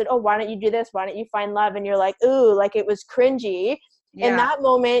suggested, oh, why don't you do this? Why don't you find love? And you're like, ooh, like it was cringy. In Yeah. that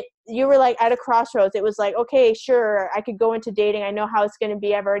moment, you were like at a crossroads. It was like, okay, sure, I could go into dating. I know how it's going to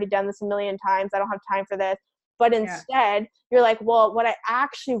be. I've already done this a million times. I don't have time for this. But Yeah. instead, you're like, well, what I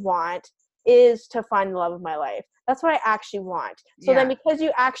actually want is to find the love of my life. That's what I actually want. So then, Yeah. because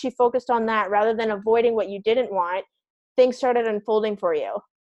you actually focused on that rather than avoiding what you didn't want, things started unfolding for you.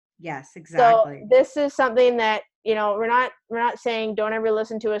 Yes, So exactly. this is something that, we're not saying don't ever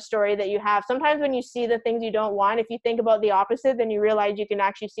listen to a story that you have. Sometimes when you see the things you don't want, if you think about the opposite, then you realize you can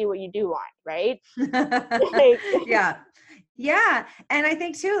actually see what you do want, right? Like, Yeah. Yeah. And I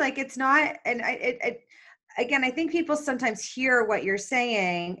think too, like it's not, and again, I think people sometimes hear what you're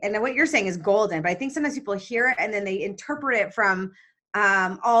saying, and what you're saying is golden, but I think sometimes people hear it and then they interpret it from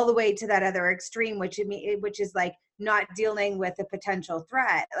all the way to that other extreme, which is like not dealing with a potential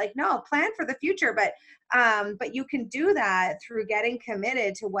threat. Like, no, plan for the future, but you can do that through getting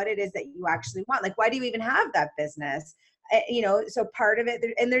committed to what it is that you actually want. Like, why do you even have that business? So part of it,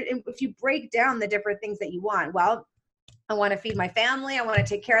 and if you break down the different things that you want, well, I want to feed my family. I want to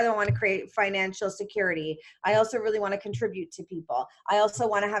take care of them. I want to create financial security. I also really want to contribute to people. I also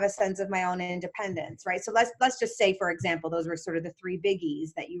want to have a sense of my own independence, right? So let's just say, for example, those were sort of the three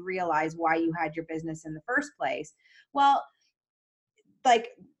biggies that you realize why you had your business in the first place. Well, like,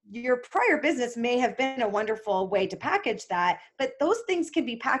 your prior business may have been a wonderful way to package that, but those things can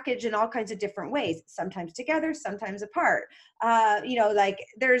be packaged in all kinds of different ways, sometimes together, sometimes apart. Like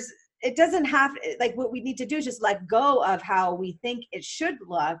it doesn't have, like, what we need to do is just let go of how we think it should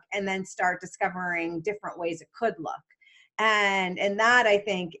look and then start discovering different ways it could look. And that, I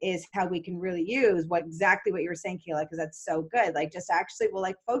think, is how we can really use exactly what you were saying, Kayla, because that's so good. Like, just actually will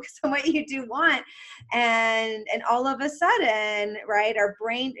like focus on what you do want, and all of a sudden, right, our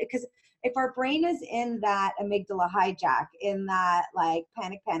brain, because if our brain is in that amygdala hijack, in that like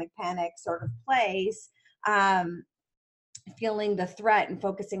panic, panic, panic sort of place, feeling the threat and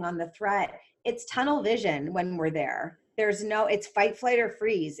focusing on the threat, it's tunnel vision when we're there. It's fight, flight, or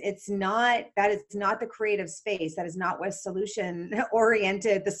freeze. That is not the creative space. That is not what solution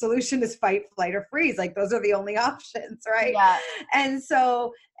oriented. The solution is fight, flight, or freeze. Like, those are the only options, right? yeah, And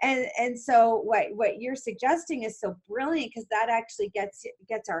so, and so what you're suggesting is so brilliant, because that actually gets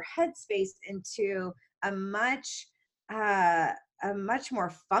our headspace into a much, a much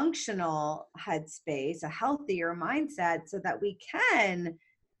more functional headspace, a healthier mindset, so that we can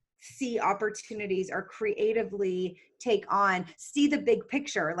see opportunities or creatively see the big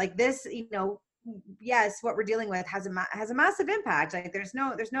picture. Like this, yes, what we're dealing with has a massive impact. Like, there's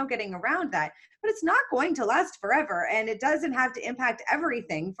no getting around that, but it's not going to last forever, and it doesn't have to impact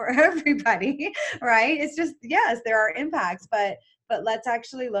everything for everybody, right? It's just, yes, there are impacts, but let's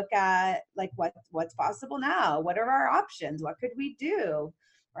actually look at like what's possible now. What are our options? What could we do?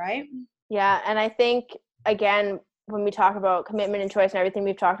 Right? yeah. And I think, again, when we talk about commitment and choice and everything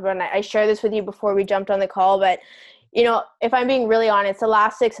we've talked about, and I shared this with you before we jumped on the call, but if I'm being really honest, the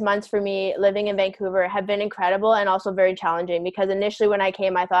last 6 months for me living in Vancouver have been incredible and also very challenging, because initially when I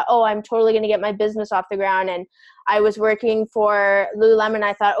came, I thought, oh, I'm totally going to get my business off the ground. And I was working for Lululemon.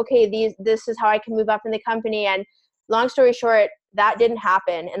 I thought, okay, this is how I can move up in the company. And long story short, that didn't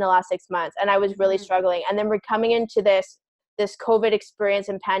happen in the last 6 months. And I was really Mm-hmm. struggling. And then we're coming into this COVID experience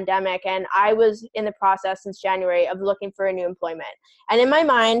and pandemic. And I was in the process since January of looking for a new employment. And in my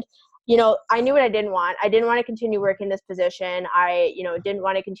mind, I knew what I didn't want. I didn't want to continue working this position. I, didn't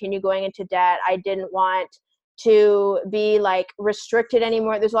want to continue going into debt. I didn't want to be like restricted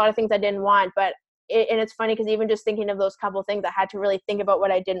anymore. There's a lot of things I didn't want, and it's funny because even just thinking of those couple of things, I had to really think about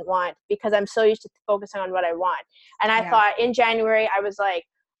what I didn't want, because I'm so used to focusing on what I want. And I Yeah. thought in January, I was like,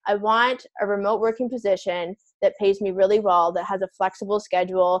 I want a remote working position that pays me really well, that has a flexible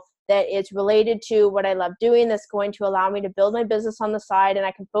schedule, that is related to what I love doing, that's going to allow me to build my business on the side, and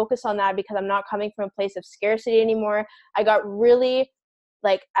I can focus on that because I'm not coming from a place of scarcity anymore. I got really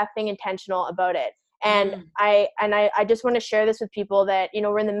like effing intentional about it. And Mm. I just want to share this with people that, you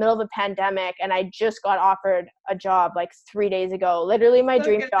know, we're in the middle of a pandemic and I just got offered a job like 3 days ago, literally my So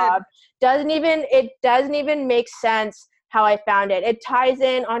dream good. job. It doesn't even make sense how I found it. It ties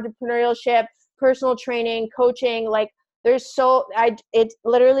in entrepreneurship, personal training, coaching, like there's it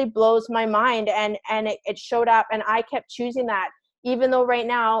literally blows my mind, and it showed up and I kept choosing that, even though right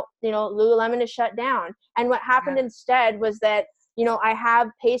now, you know, Lululemon is shut down. And what happened Yeah. instead was that, you know, I have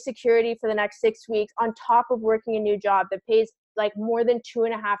pay security for the next 6 weeks on top of working a new job that pays like more than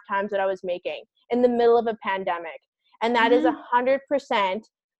 2.5 times what I was making in the middle of a pandemic. And that is Mm-hmm. 100%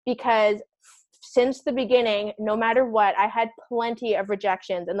 because since the beginning, no matter what, I had plenty of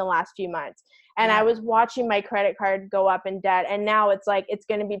rejections in the last few months. And I Yeah. was watching my credit card go up in debt. And now it's like, it's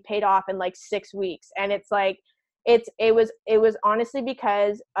going to be paid off in like 6 weeks. And it's like, it was honestly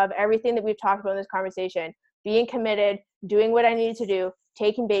because of everything that we've talked about in this conversation, being committed, doing what I needed to do,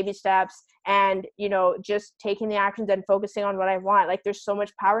 taking baby steps, and, you know, just taking the actions and focusing on what I want. Like there's so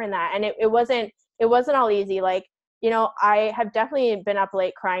much power in that. And it wasn't all easy. Like, you know, I have definitely been up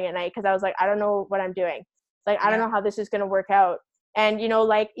late crying at night because I was like, I don't know what I'm doing. Like, I don't Yeah. know how this is going to work out. And, you know,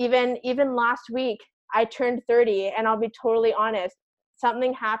 like even last week, I turned 30, and I'll be totally honest,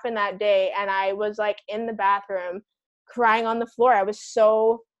 something happened that day and I was like in the bathroom crying on the floor. I was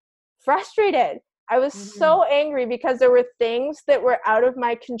so frustrated. I was Mm-hmm. so angry because there were things that were out of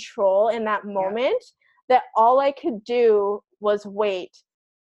my control in that Yeah. moment, that all I could do was wait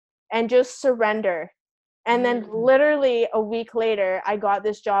and just surrender. And then Mm. literally a week later, I got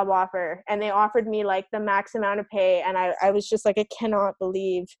this job offer and they offered me like the max amount of pay. And I was just like, I can't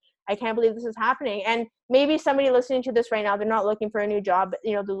believe this is happening. And maybe somebody listening to this right now, they're not looking for a new job, but,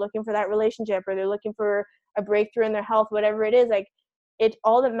 you know, they're looking for that relationship, or they're looking for a breakthrough in their health, whatever it is. Like, it,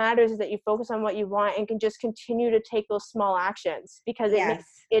 all that matters is that you focus on what you want and can just continue to take those small actions, because Yes.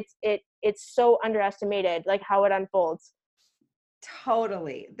 it's so underestimated, like how it unfolds.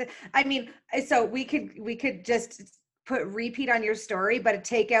 Totally. I mean, so we could just put repeat on your story, but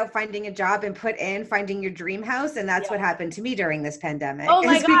take out finding a job and put in finding your dream house. And that's Yeah. what happened to me during this pandemic, Oh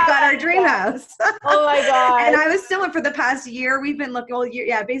my is we got our God. dream Yeah. house. Oh my And God. I was still, for the past year, we've been looking, well,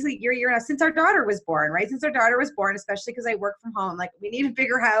 yeah, basically year and a half since our daughter was born, right? Since our daughter was born, especially because I work from home, like we need a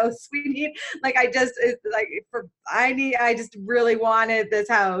bigger house. We need, like, I just really wanted this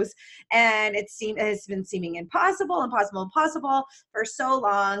house. And it has been seeming impossible for so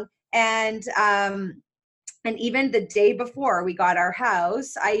long. And even the day before we got our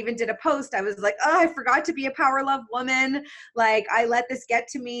house, I even did a post. I was like, oh, I forgot to be a power love woman. Like, I let this get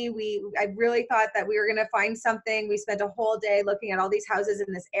to me. I really thought that we were going to find something. We spent a whole day looking at all these houses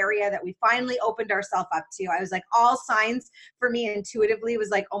in this area that we finally opened ourselves up to. I was like, all signs for me intuitively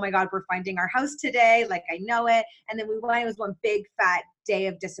was like, oh my God, we're finding our house today. Like, I know it. And then we went, it was one big fat day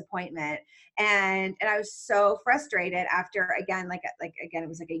of disappointment. And I was so frustrated after, again, again, it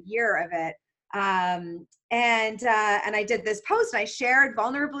was like a year of it. And I did this post, and I shared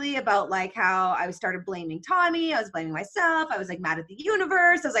vulnerably about like how I started blaming Tommy. I was blaming myself. I was like mad at the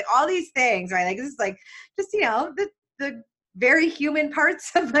universe. I was like all these things, right? Like, this is like, just, you know, the very human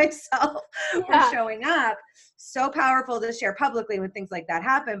parts of myself were Yeah. showing up. So powerful to share publicly when things like that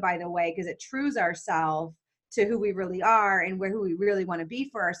happen, by the way, because it trues ourselves to who we really are and who we really want to be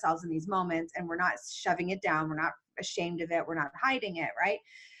for ourselves in these moments. And we're not shoving it down. We're not ashamed of it. We're not hiding it, right?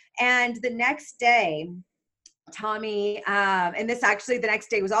 And the next day, Tommy, and this actually, the next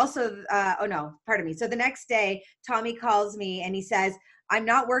day was also, oh no, pardon me. So the next day, Tommy calls me and he says, I'm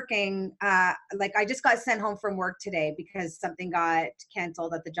not working. Like, I just got sent home from work today because something got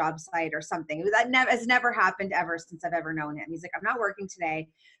canceled at the job site or something. Has never happened ever since I've ever known him. He's like, I'm not working today,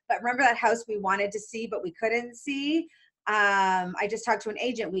 but remember that house we wanted to see, but we couldn't see? I just talked to an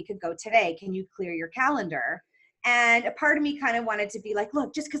agent. We could go today. Can you clear your calendar? And a part of me kind of wanted to be like,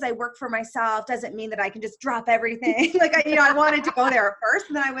 look, just because I work for myself doesn't mean that I can just drop everything. Like, I wanted to go there at first.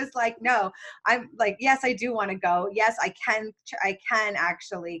 And then I was like, no, I'm like, yes, I do want to go. Yes, I can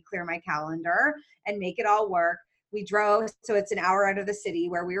actually clear my calendar and make it all work. We drove. So it's an hour out of the city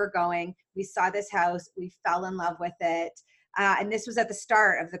where we were going. We saw this house. We fell in love with it. And this was at the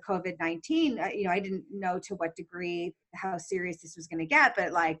start of the COVID-19. I didn't know to what degree, how serious this was going to get,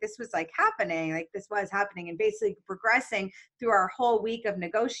 but like, this was like happening, like this was happening, and basically progressing through our whole week of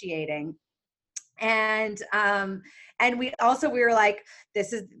negotiating. And we were like,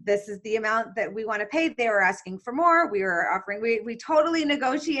 this is the amount that we want to pay. They were asking for more. We were offering, we totally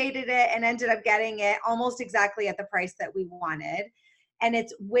negotiated it and ended up getting it almost exactly at the price that we wanted. And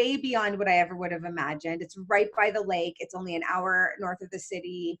it's way beyond what I ever would have imagined. It's right by the lake. It's only an hour north of the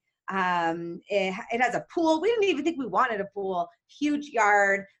city. It has a pool. We didn't even think we wanted a pool. Huge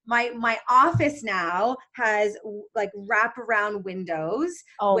yard. My office now has like wraparound windows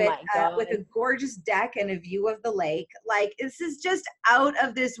Oh my with a God. gorgeous deck and a view of the lake. Like this is just out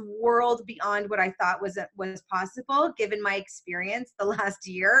of this world beyond what I thought was possible given my experience the last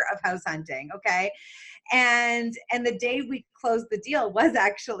year of house hunting. Okay, and the day we closed the deal was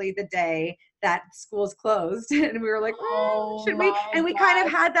actually the day that schools closed. And we were like, Oh should we? my And we kind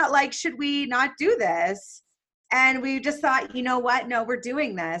of gosh. had that, like, should we not do this? And we just thought, you know what? No, we're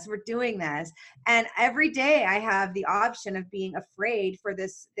doing this. We're doing this. And every day I have the option of being afraid for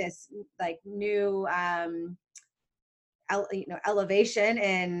this like new, elevation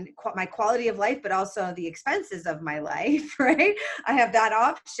in my quality of life, but also the expenses of my life, right? I have that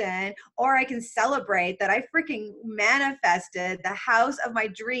option, or I can celebrate that I freaking manifested the house of my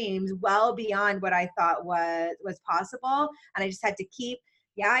dreams well beyond what I thought was possible. And I just had to keep,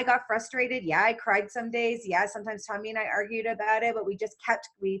 yeah, I got frustrated. Yeah, I cried some days. Yeah, sometimes Tommy and I argued about it, but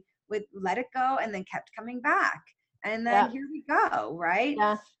we would let it go and then kept coming back. And then Yeah. here we go, right?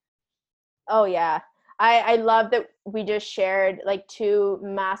 Yeah. Oh yeah. I love that we just shared like two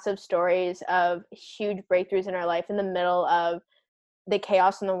massive stories of huge breakthroughs in our life in the middle of the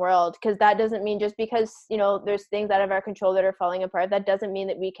chaos in the world, because that doesn't mean just because, there's things out of our control that are falling apart, that doesn't mean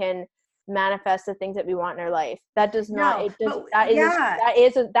that we can manifest the things that we want in our life. That does not, No, it does, but yeah,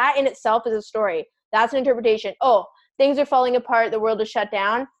 that in itself is a story. That's an interpretation. Oh, things are falling apart, the world is shut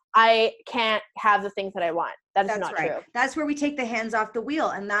down, I can't have the things that I want. That is that's not right. true. That's where we take the hands off the wheel.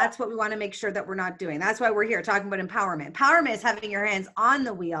 And Yeah. that's what we want to make sure that we're not doing. That's why we're here talking about empowerment. Empowerment is having your hands on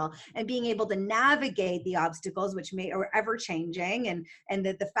the wheel and being able to navigate the obstacles, which are ever changing, and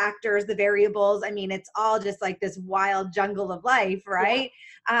the factors, the variables. I mean, it's all just like this wild jungle of life, Yeah. right?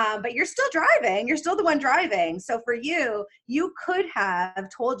 But you're still driving. You're still the one driving. So for you, you could have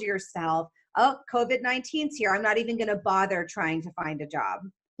told yourself, oh, COVID-19's here. I'm not even going to bother trying to find a job.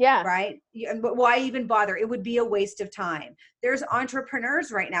 Yeah. Right? And why even bother? It would be a waste of time. There's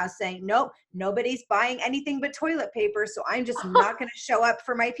entrepreneurs right now saying, nope, nobody's buying anything but toilet paper. So I'm just not going to show up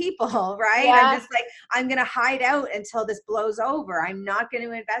for my people. Right? I'm Yeah. just like, I'm going to hide out until this blows over. I'm not going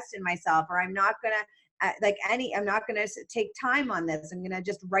to invest in myself, or I'm not going to, I'm not going to take time on this. I'm going to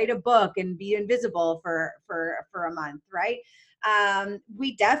just write a book and be invisible for a month. Right?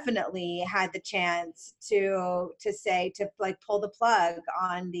 We definitely had the chance to say, to like pull the plug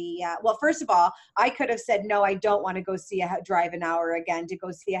on the well, first of all, I could have said, no, I don't want to go drive an hour again to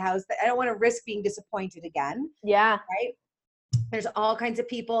go see a house. That I don't want to risk being disappointed again. Yeah. Right? There's all kinds of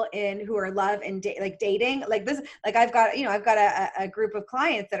people who are love and dating like this. Like I've got a group of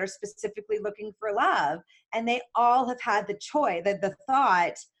clients that are specifically looking for love, and they all have had the choice, the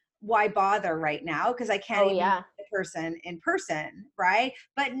thought, why bother right now, because I can't Oh even meet yeah. the person in person, right?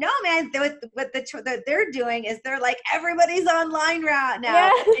 But no, man, what they're doing is they're like, everybody's online right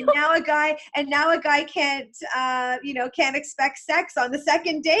Yeah. now, and now a guy can't can't expect sex on the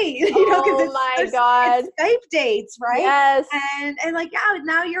second date, because Oh my God. it's Skype dates, right? Yes. And like, yeah,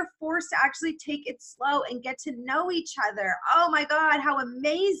 now you're forced to actually take it slow and get to know each other. Oh my God, how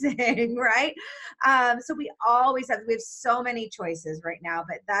amazing. Right? So we have so many choices right now,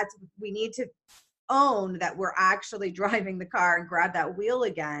 but we need to own that we're actually driving the car and grab that wheel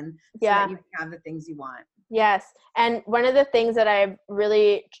again, so that Yeah. you can have the things you want. Yes. And one of the things that I've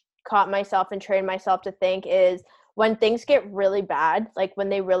really caught myself and trained myself to think is, when things get really bad, like when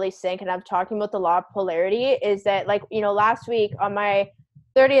they really sink, and I'm talking about the law of polarity, is that, like, last week on my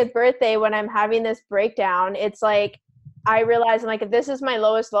 30th birthday, when I'm having this breakdown, it's like, I realize I'm like, if this is my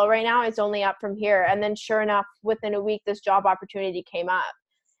lowest low right now, it's only up from here. And then sure enough, within a week, this job opportunity came up.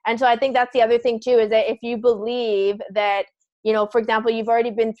 And so I think that's the other thing too, is that if you believe that, for example, you've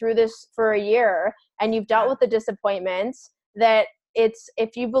already been through this for a year and you've dealt Yeah. with the disappointments, that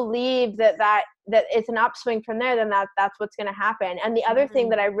if you believe that it's an upswing from there, then that's what's going to happen. And the other thing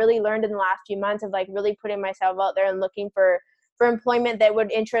that I really learned in the last few months of like really putting myself out there and looking for employment that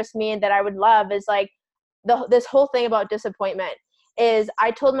would interest me and that I would love is like this whole thing about disappointment. Is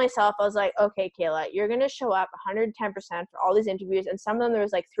I told myself, I was like, okay, Kayla, you're going to show up 110% for all these interviews. And some of them, there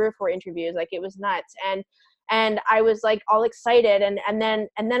was like 3 or 4 interviews, like it was nuts. And I was like all excited. And then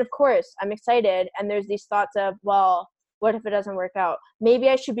of course I'm excited. And there's these thoughts of, well, what if it doesn't work out? Maybe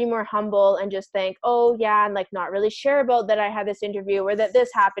I should be more humble and just think, oh yeah, and like not really share about that I had this interview or that this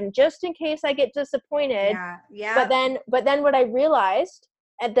happened, just in case I get disappointed. Yeah. Yeah. But then what I realized,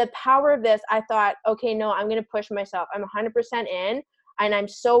 at the power of this, I thought, okay, no, I'm going to push myself. I'm 100% in. and I'm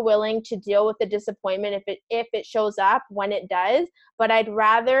so willing to deal with the disappointment if it shows up when it does. But I'd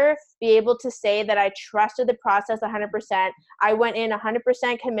rather be able to say that I trusted the process 100%. I went in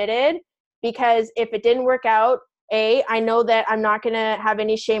 100% committed, because if it didn't work out, I know that I'm not going to have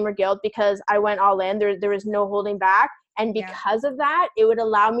any shame or guilt because I went all in. There was no holding back. And Yeah. because of that, it would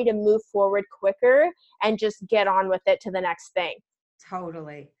allow me to move forward quicker and just get on with it to the next thing.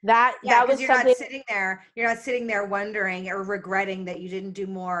 Totally. That Yeah, because was something. you're not sitting there wondering or regretting that you didn't do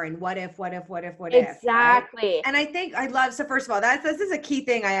more and what if, right? Exactly. And I think I love, so first of all, this is a key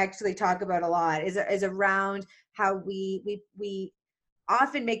thing I actually talk about a lot, is around how we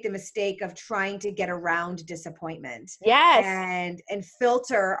often make the mistake of trying to get around disappointment Yes. and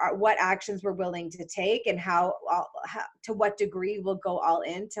filter what actions we're willing to take and how to what degree we'll go all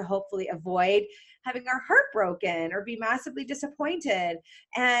in to hopefully avoid having our heart broken or be massively disappointed.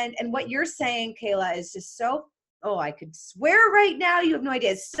 And what you're saying, Kayla, is just so, oh, I could swear right now, you have no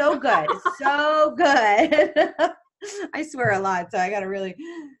idea. It's so good. It's so good. I swear a lot, so I got to really,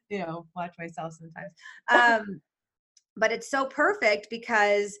 watch myself sometimes. But it's so perfect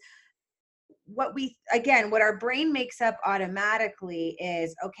because what our brain makes up automatically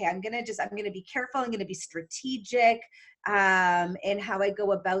is, okay, I'm going to be careful. I'm going to be strategic in how I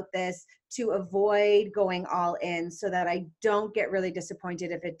go about this to avoid going all in so that I don't get really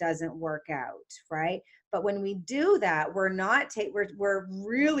disappointed if it doesn't work out. Right. But when we do that, we're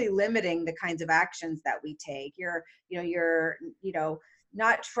really limiting the kinds of actions that we take. You're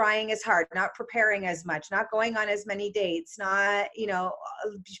not trying as hard, not preparing as much, not going on as many dates, not,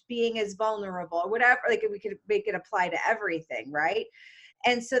 being as vulnerable, whatever, like we could make it apply to everything. Right.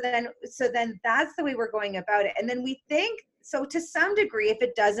 And so then that's the way we're going about it. And then we think, so to some degree, if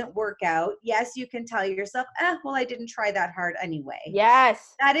it doesn't work out, yes, you can tell yourself, well, I didn't try that hard anyway.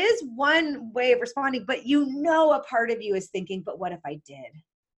 Yes. That is one way of responding, but a part of you is thinking, but what if I did?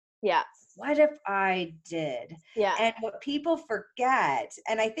 Yeah. What if I did? Yeah. And what people forget,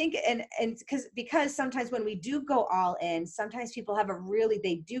 and I think, and because sometimes when we do go all in, sometimes people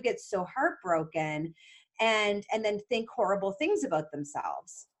they do get so heartbroken and then think horrible things about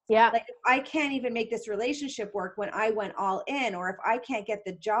themselves. Yeah. Like, if I can't even make this relationship work when I went all in, or if I can't get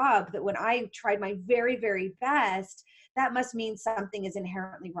the job that when I tried my very, very best, that must mean something is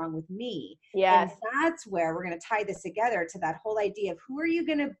inherently wrong with me. And Yes. that's where we're going to tie this together to that whole idea of who are you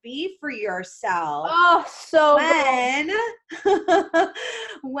going to be for yourself Oh, so good.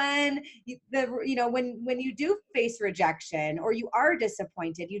 when when you do face rejection or you are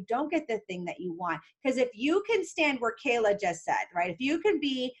disappointed, you don't get the thing that you want. Because if you can stand where Kayla just said, right, if you can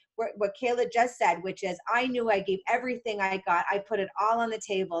be what Kayla just said, which is, I knew I gave everything I got, I put it all on the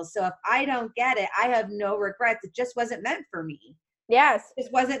table, so if I don't get it, I have no regrets, it just wasn't meant for me. Yes.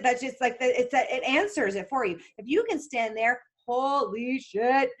 It wasn't, that's just like it answers it for you. If you can stand there, holy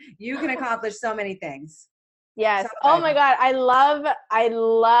shit, you can accomplish so many things. Yes. So Oh good. my God. I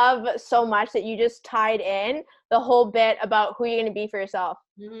love so much that you just tied in the whole bit about who you're going to be for yourself.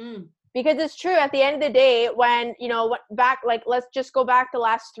 Mm-hmm. Because it's true, at the end of the day, when, back, like, let's just go back the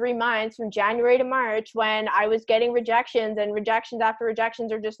last 3 months from January to March, when I was getting rejections and rejections after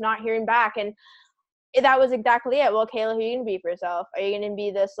rejections, or just not hearing back. And that was exactly it. Well, Kayla, who are you going to be for yourself? Are you going to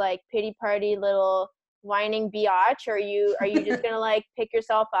be this like pity party little whining biatch? Or are you just going to like pick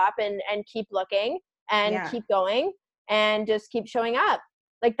yourself up and keep looking and Yeah. keep going and just keep showing up?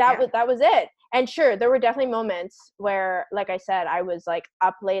 Like that Yeah. was it. And sure, there were definitely moments where, like I said, I was like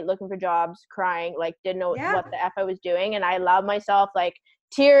up late looking for jobs, crying, like didn't know Yeah. what the F I was doing. And I allowed myself like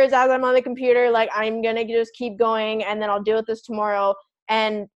tears as I'm on the computer, like I'm going to just keep going and then I'll deal with this tomorrow.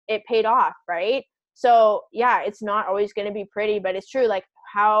 And it paid off, right? So yeah, it's not always going to be pretty, but it's true. Like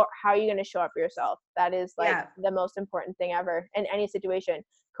how are you going to show up for yourself? That is like Yeah. the most important thing ever in any situation.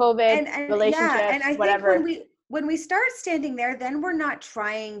 COVID, And yeah, and relationships, I think whatever. when we start standing there, then we're not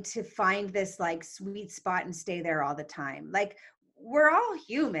trying to find this like sweet spot and stay there all the time. Like, we're all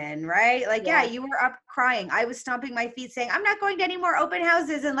human, right? Like, yeah, Yes. you were up crying. I was stomping my feet saying, I'm not going to any more open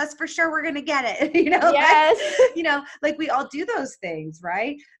houses unless for sure we're going to get it. Yes. Like we all do those things,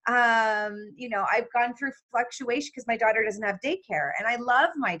 right? I've gone through fluctuation because my daughter doesn't have daycare and I love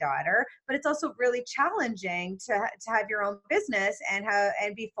my daughter, but it's also really challenging to have your own business and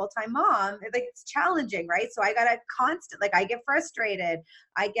be full-time mom. Like, it's challenging, right? So I got to I get frustrated.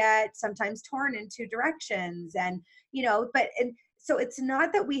 I get sometimes torn in two directions so it's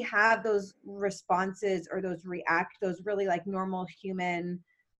not that we have those responses or those really like normal human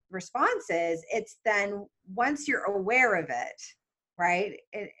responses. It's then once you're aware of it, right?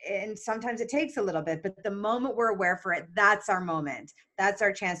 And sometimes it takes a little bit, but the moment we're aware for it, that's our moment. That's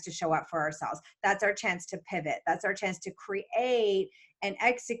our chance to show up for ourselves. That's our chance to pivot. That's our chance to create and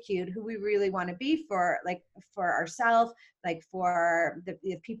execute who we really want to be for ourselves, like for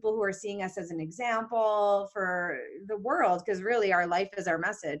the people who are seeing us as an example, for the world, because really our life is our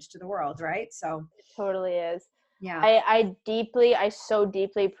message to the world, right? So It totally is. yeah. I so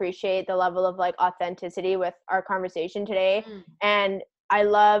deeply appreciate the level of like authenticity with our conversation today. Mm. And I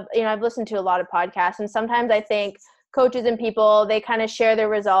love, I've listened to a lot of podcasts, and sometimes I think coaches and people, they kind of share their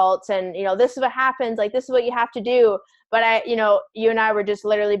results and, this is what happens, like, this is what you have to do. But you and I were just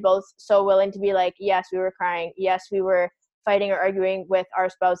literally both so willing to be like, yes, we were crying. Yes, we were fighting or arguing with our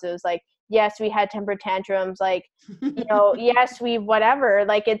spouses. Like, yes, we had temper tantrums. Like, yes, we whatever.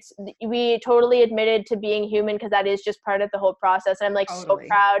 Like, we totally admitted to being human, because that is just part of the whole process. And I'm like so Totally.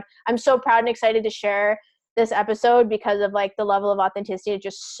 proud. I'm so proud and excited to share this episode because of like the level of authenticity. It's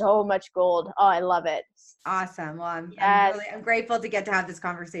just so much gold. Oh, I love it. Awesome. Well, Yes. I'm grateful to get to have this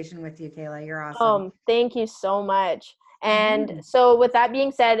conversation with you, Kayla. You're awesome. Thank you so much. And Mhm. so with that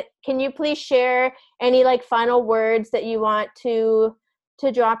being said, can you please share any like final words that you want to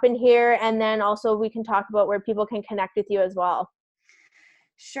drop in here? And then also we can talk about where people can connect with you as well.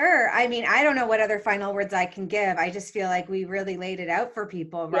 Sure. I mean, I don't know what other final words I can give. I just feel like we really laid it out for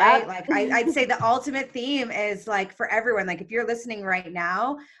people, right? Yep. Like I'd say the ultimate theme is like for everyone, like if you're listening right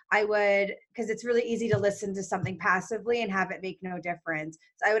now, I would, because it's really easy to listen to something passively and have it make no difference.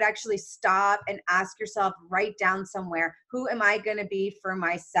 So I would actually stop and ask yourself, write down somewhere, who am I going to be for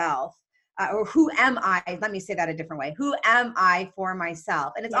myself? Or who am I? Let me say that a different way. Who am I for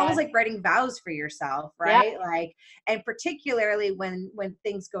myself? And it's almost Yes. like writing vows for yourself, Yep. right? Like, and particularly when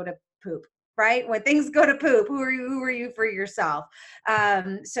things go to poop, right? When things go to poop, who are you for yourself?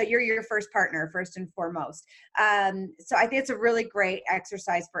 So you're your first partner first and foremost. So I think it's a really great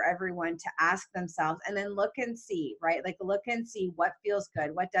exercise for everyone to ask themselves, and then look and see, right? Like look and see what feels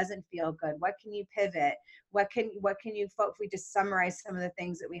good, what doesn't feel good, what can you pivot, what can you if we just summarize some of the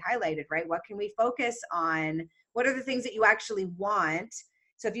things that we highlighted, right? What can we focus on? What are the things that you actually want?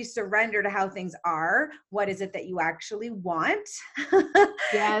 So if you surrender to how things are, what is it that you actually want?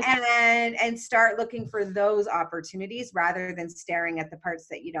 Yes. and start looking for those opportunities rather than staring at the parts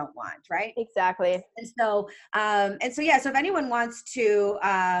that you don't want, right? Exactly. Yeah, so if anyone wants to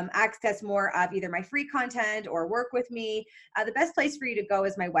access more of either my free content or work with me, the best place for you to go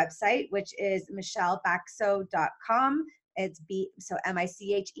is my website, which is michellebaxo.com. It's so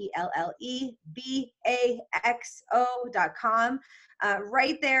MICHELLEBAXO.com.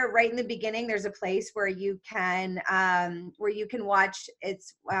 Right there, right in the beginning, there's a place where you can watch.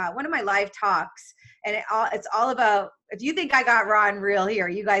 It's one of my live talks, and it's all about. If you think I got raw and real here,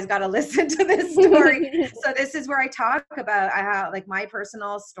 you guys got to listen to this story. So this is where I talk about how, like, my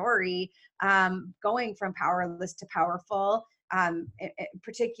personal story, going from powerless to powerful,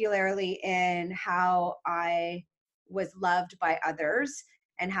 particularly in how I was loved by others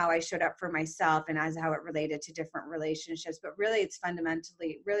and how I showed up for myself, and as how it related to different relationships. But really, it's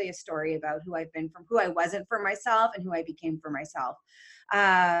fundamentally really a story about who I've been, from who I wasn't for myself and who I became for myself.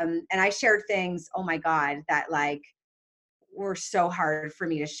 And I shared things, oh my God, that like were so hard for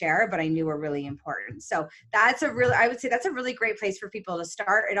me to share, but I knew were really important. So I would say that's a really great place for people to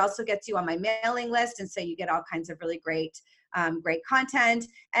start. It also gets you on my mailing list. And so you get all kinds of really great content.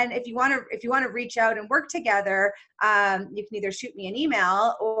 And if you want to reach out and work together, you can either shoot me an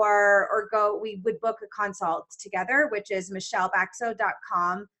email or we would book a consult together, which is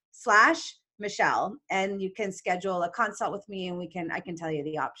michellebaxo.com/Michelle. And you can schedule a consult with me, and I can tell you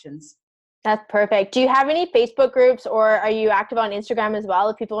the options. That's perfect. Do you have any Facebook groups, or are you active on Instagram as well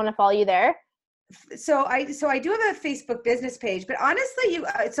if people want to follow you there? So I do have a Facebook business page, but honestly,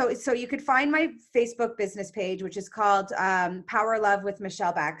 you could find my Facebook business page, which is called Power Love with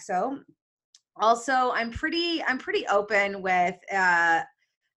Michelle Baxo. Also, I'm pretty open with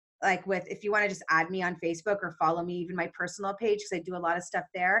if you want to just add me on Facebook or follow me, even my personal page, because I do a lot of stuff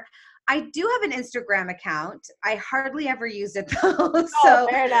there. I do have an Instagram account. I hardly ever use it though.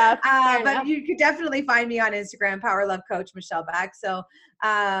 Fair enough. But you could definitely find me on Instagram, Power Love Coach Michelle Baxo.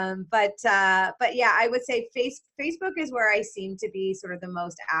 But yeah, I would say Facebook is where I seem to be sort of the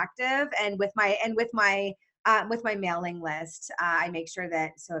most active, and with my mailing list, I make sure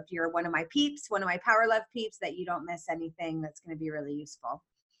that, so if you're one of my peeps, one of my Power Love peeps, that you don't miss anything that's going to be really useful.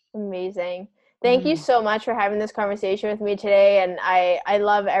 Amazing. Thank you so much for having this conversation with me today. And I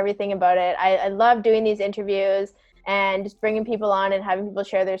love everything about it. I love doing these interviews and just bringing people on and having people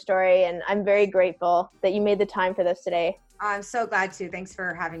share their story. And I'm very grateful that you made the time for this today. I'm so glad to. Thanks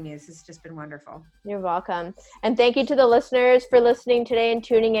for having me. This has just been wonderful. You're welcome. And thank you to the listeners for listening today and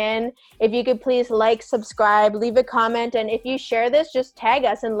tuning in. If you could please like, subscribe, leave a comment. And if you share this, just tag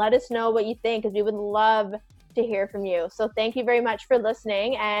us and let us know what you think, because we would love to hear from you. So thank you very much for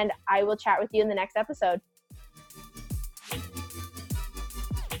listening, and I will chat with you in the next episode.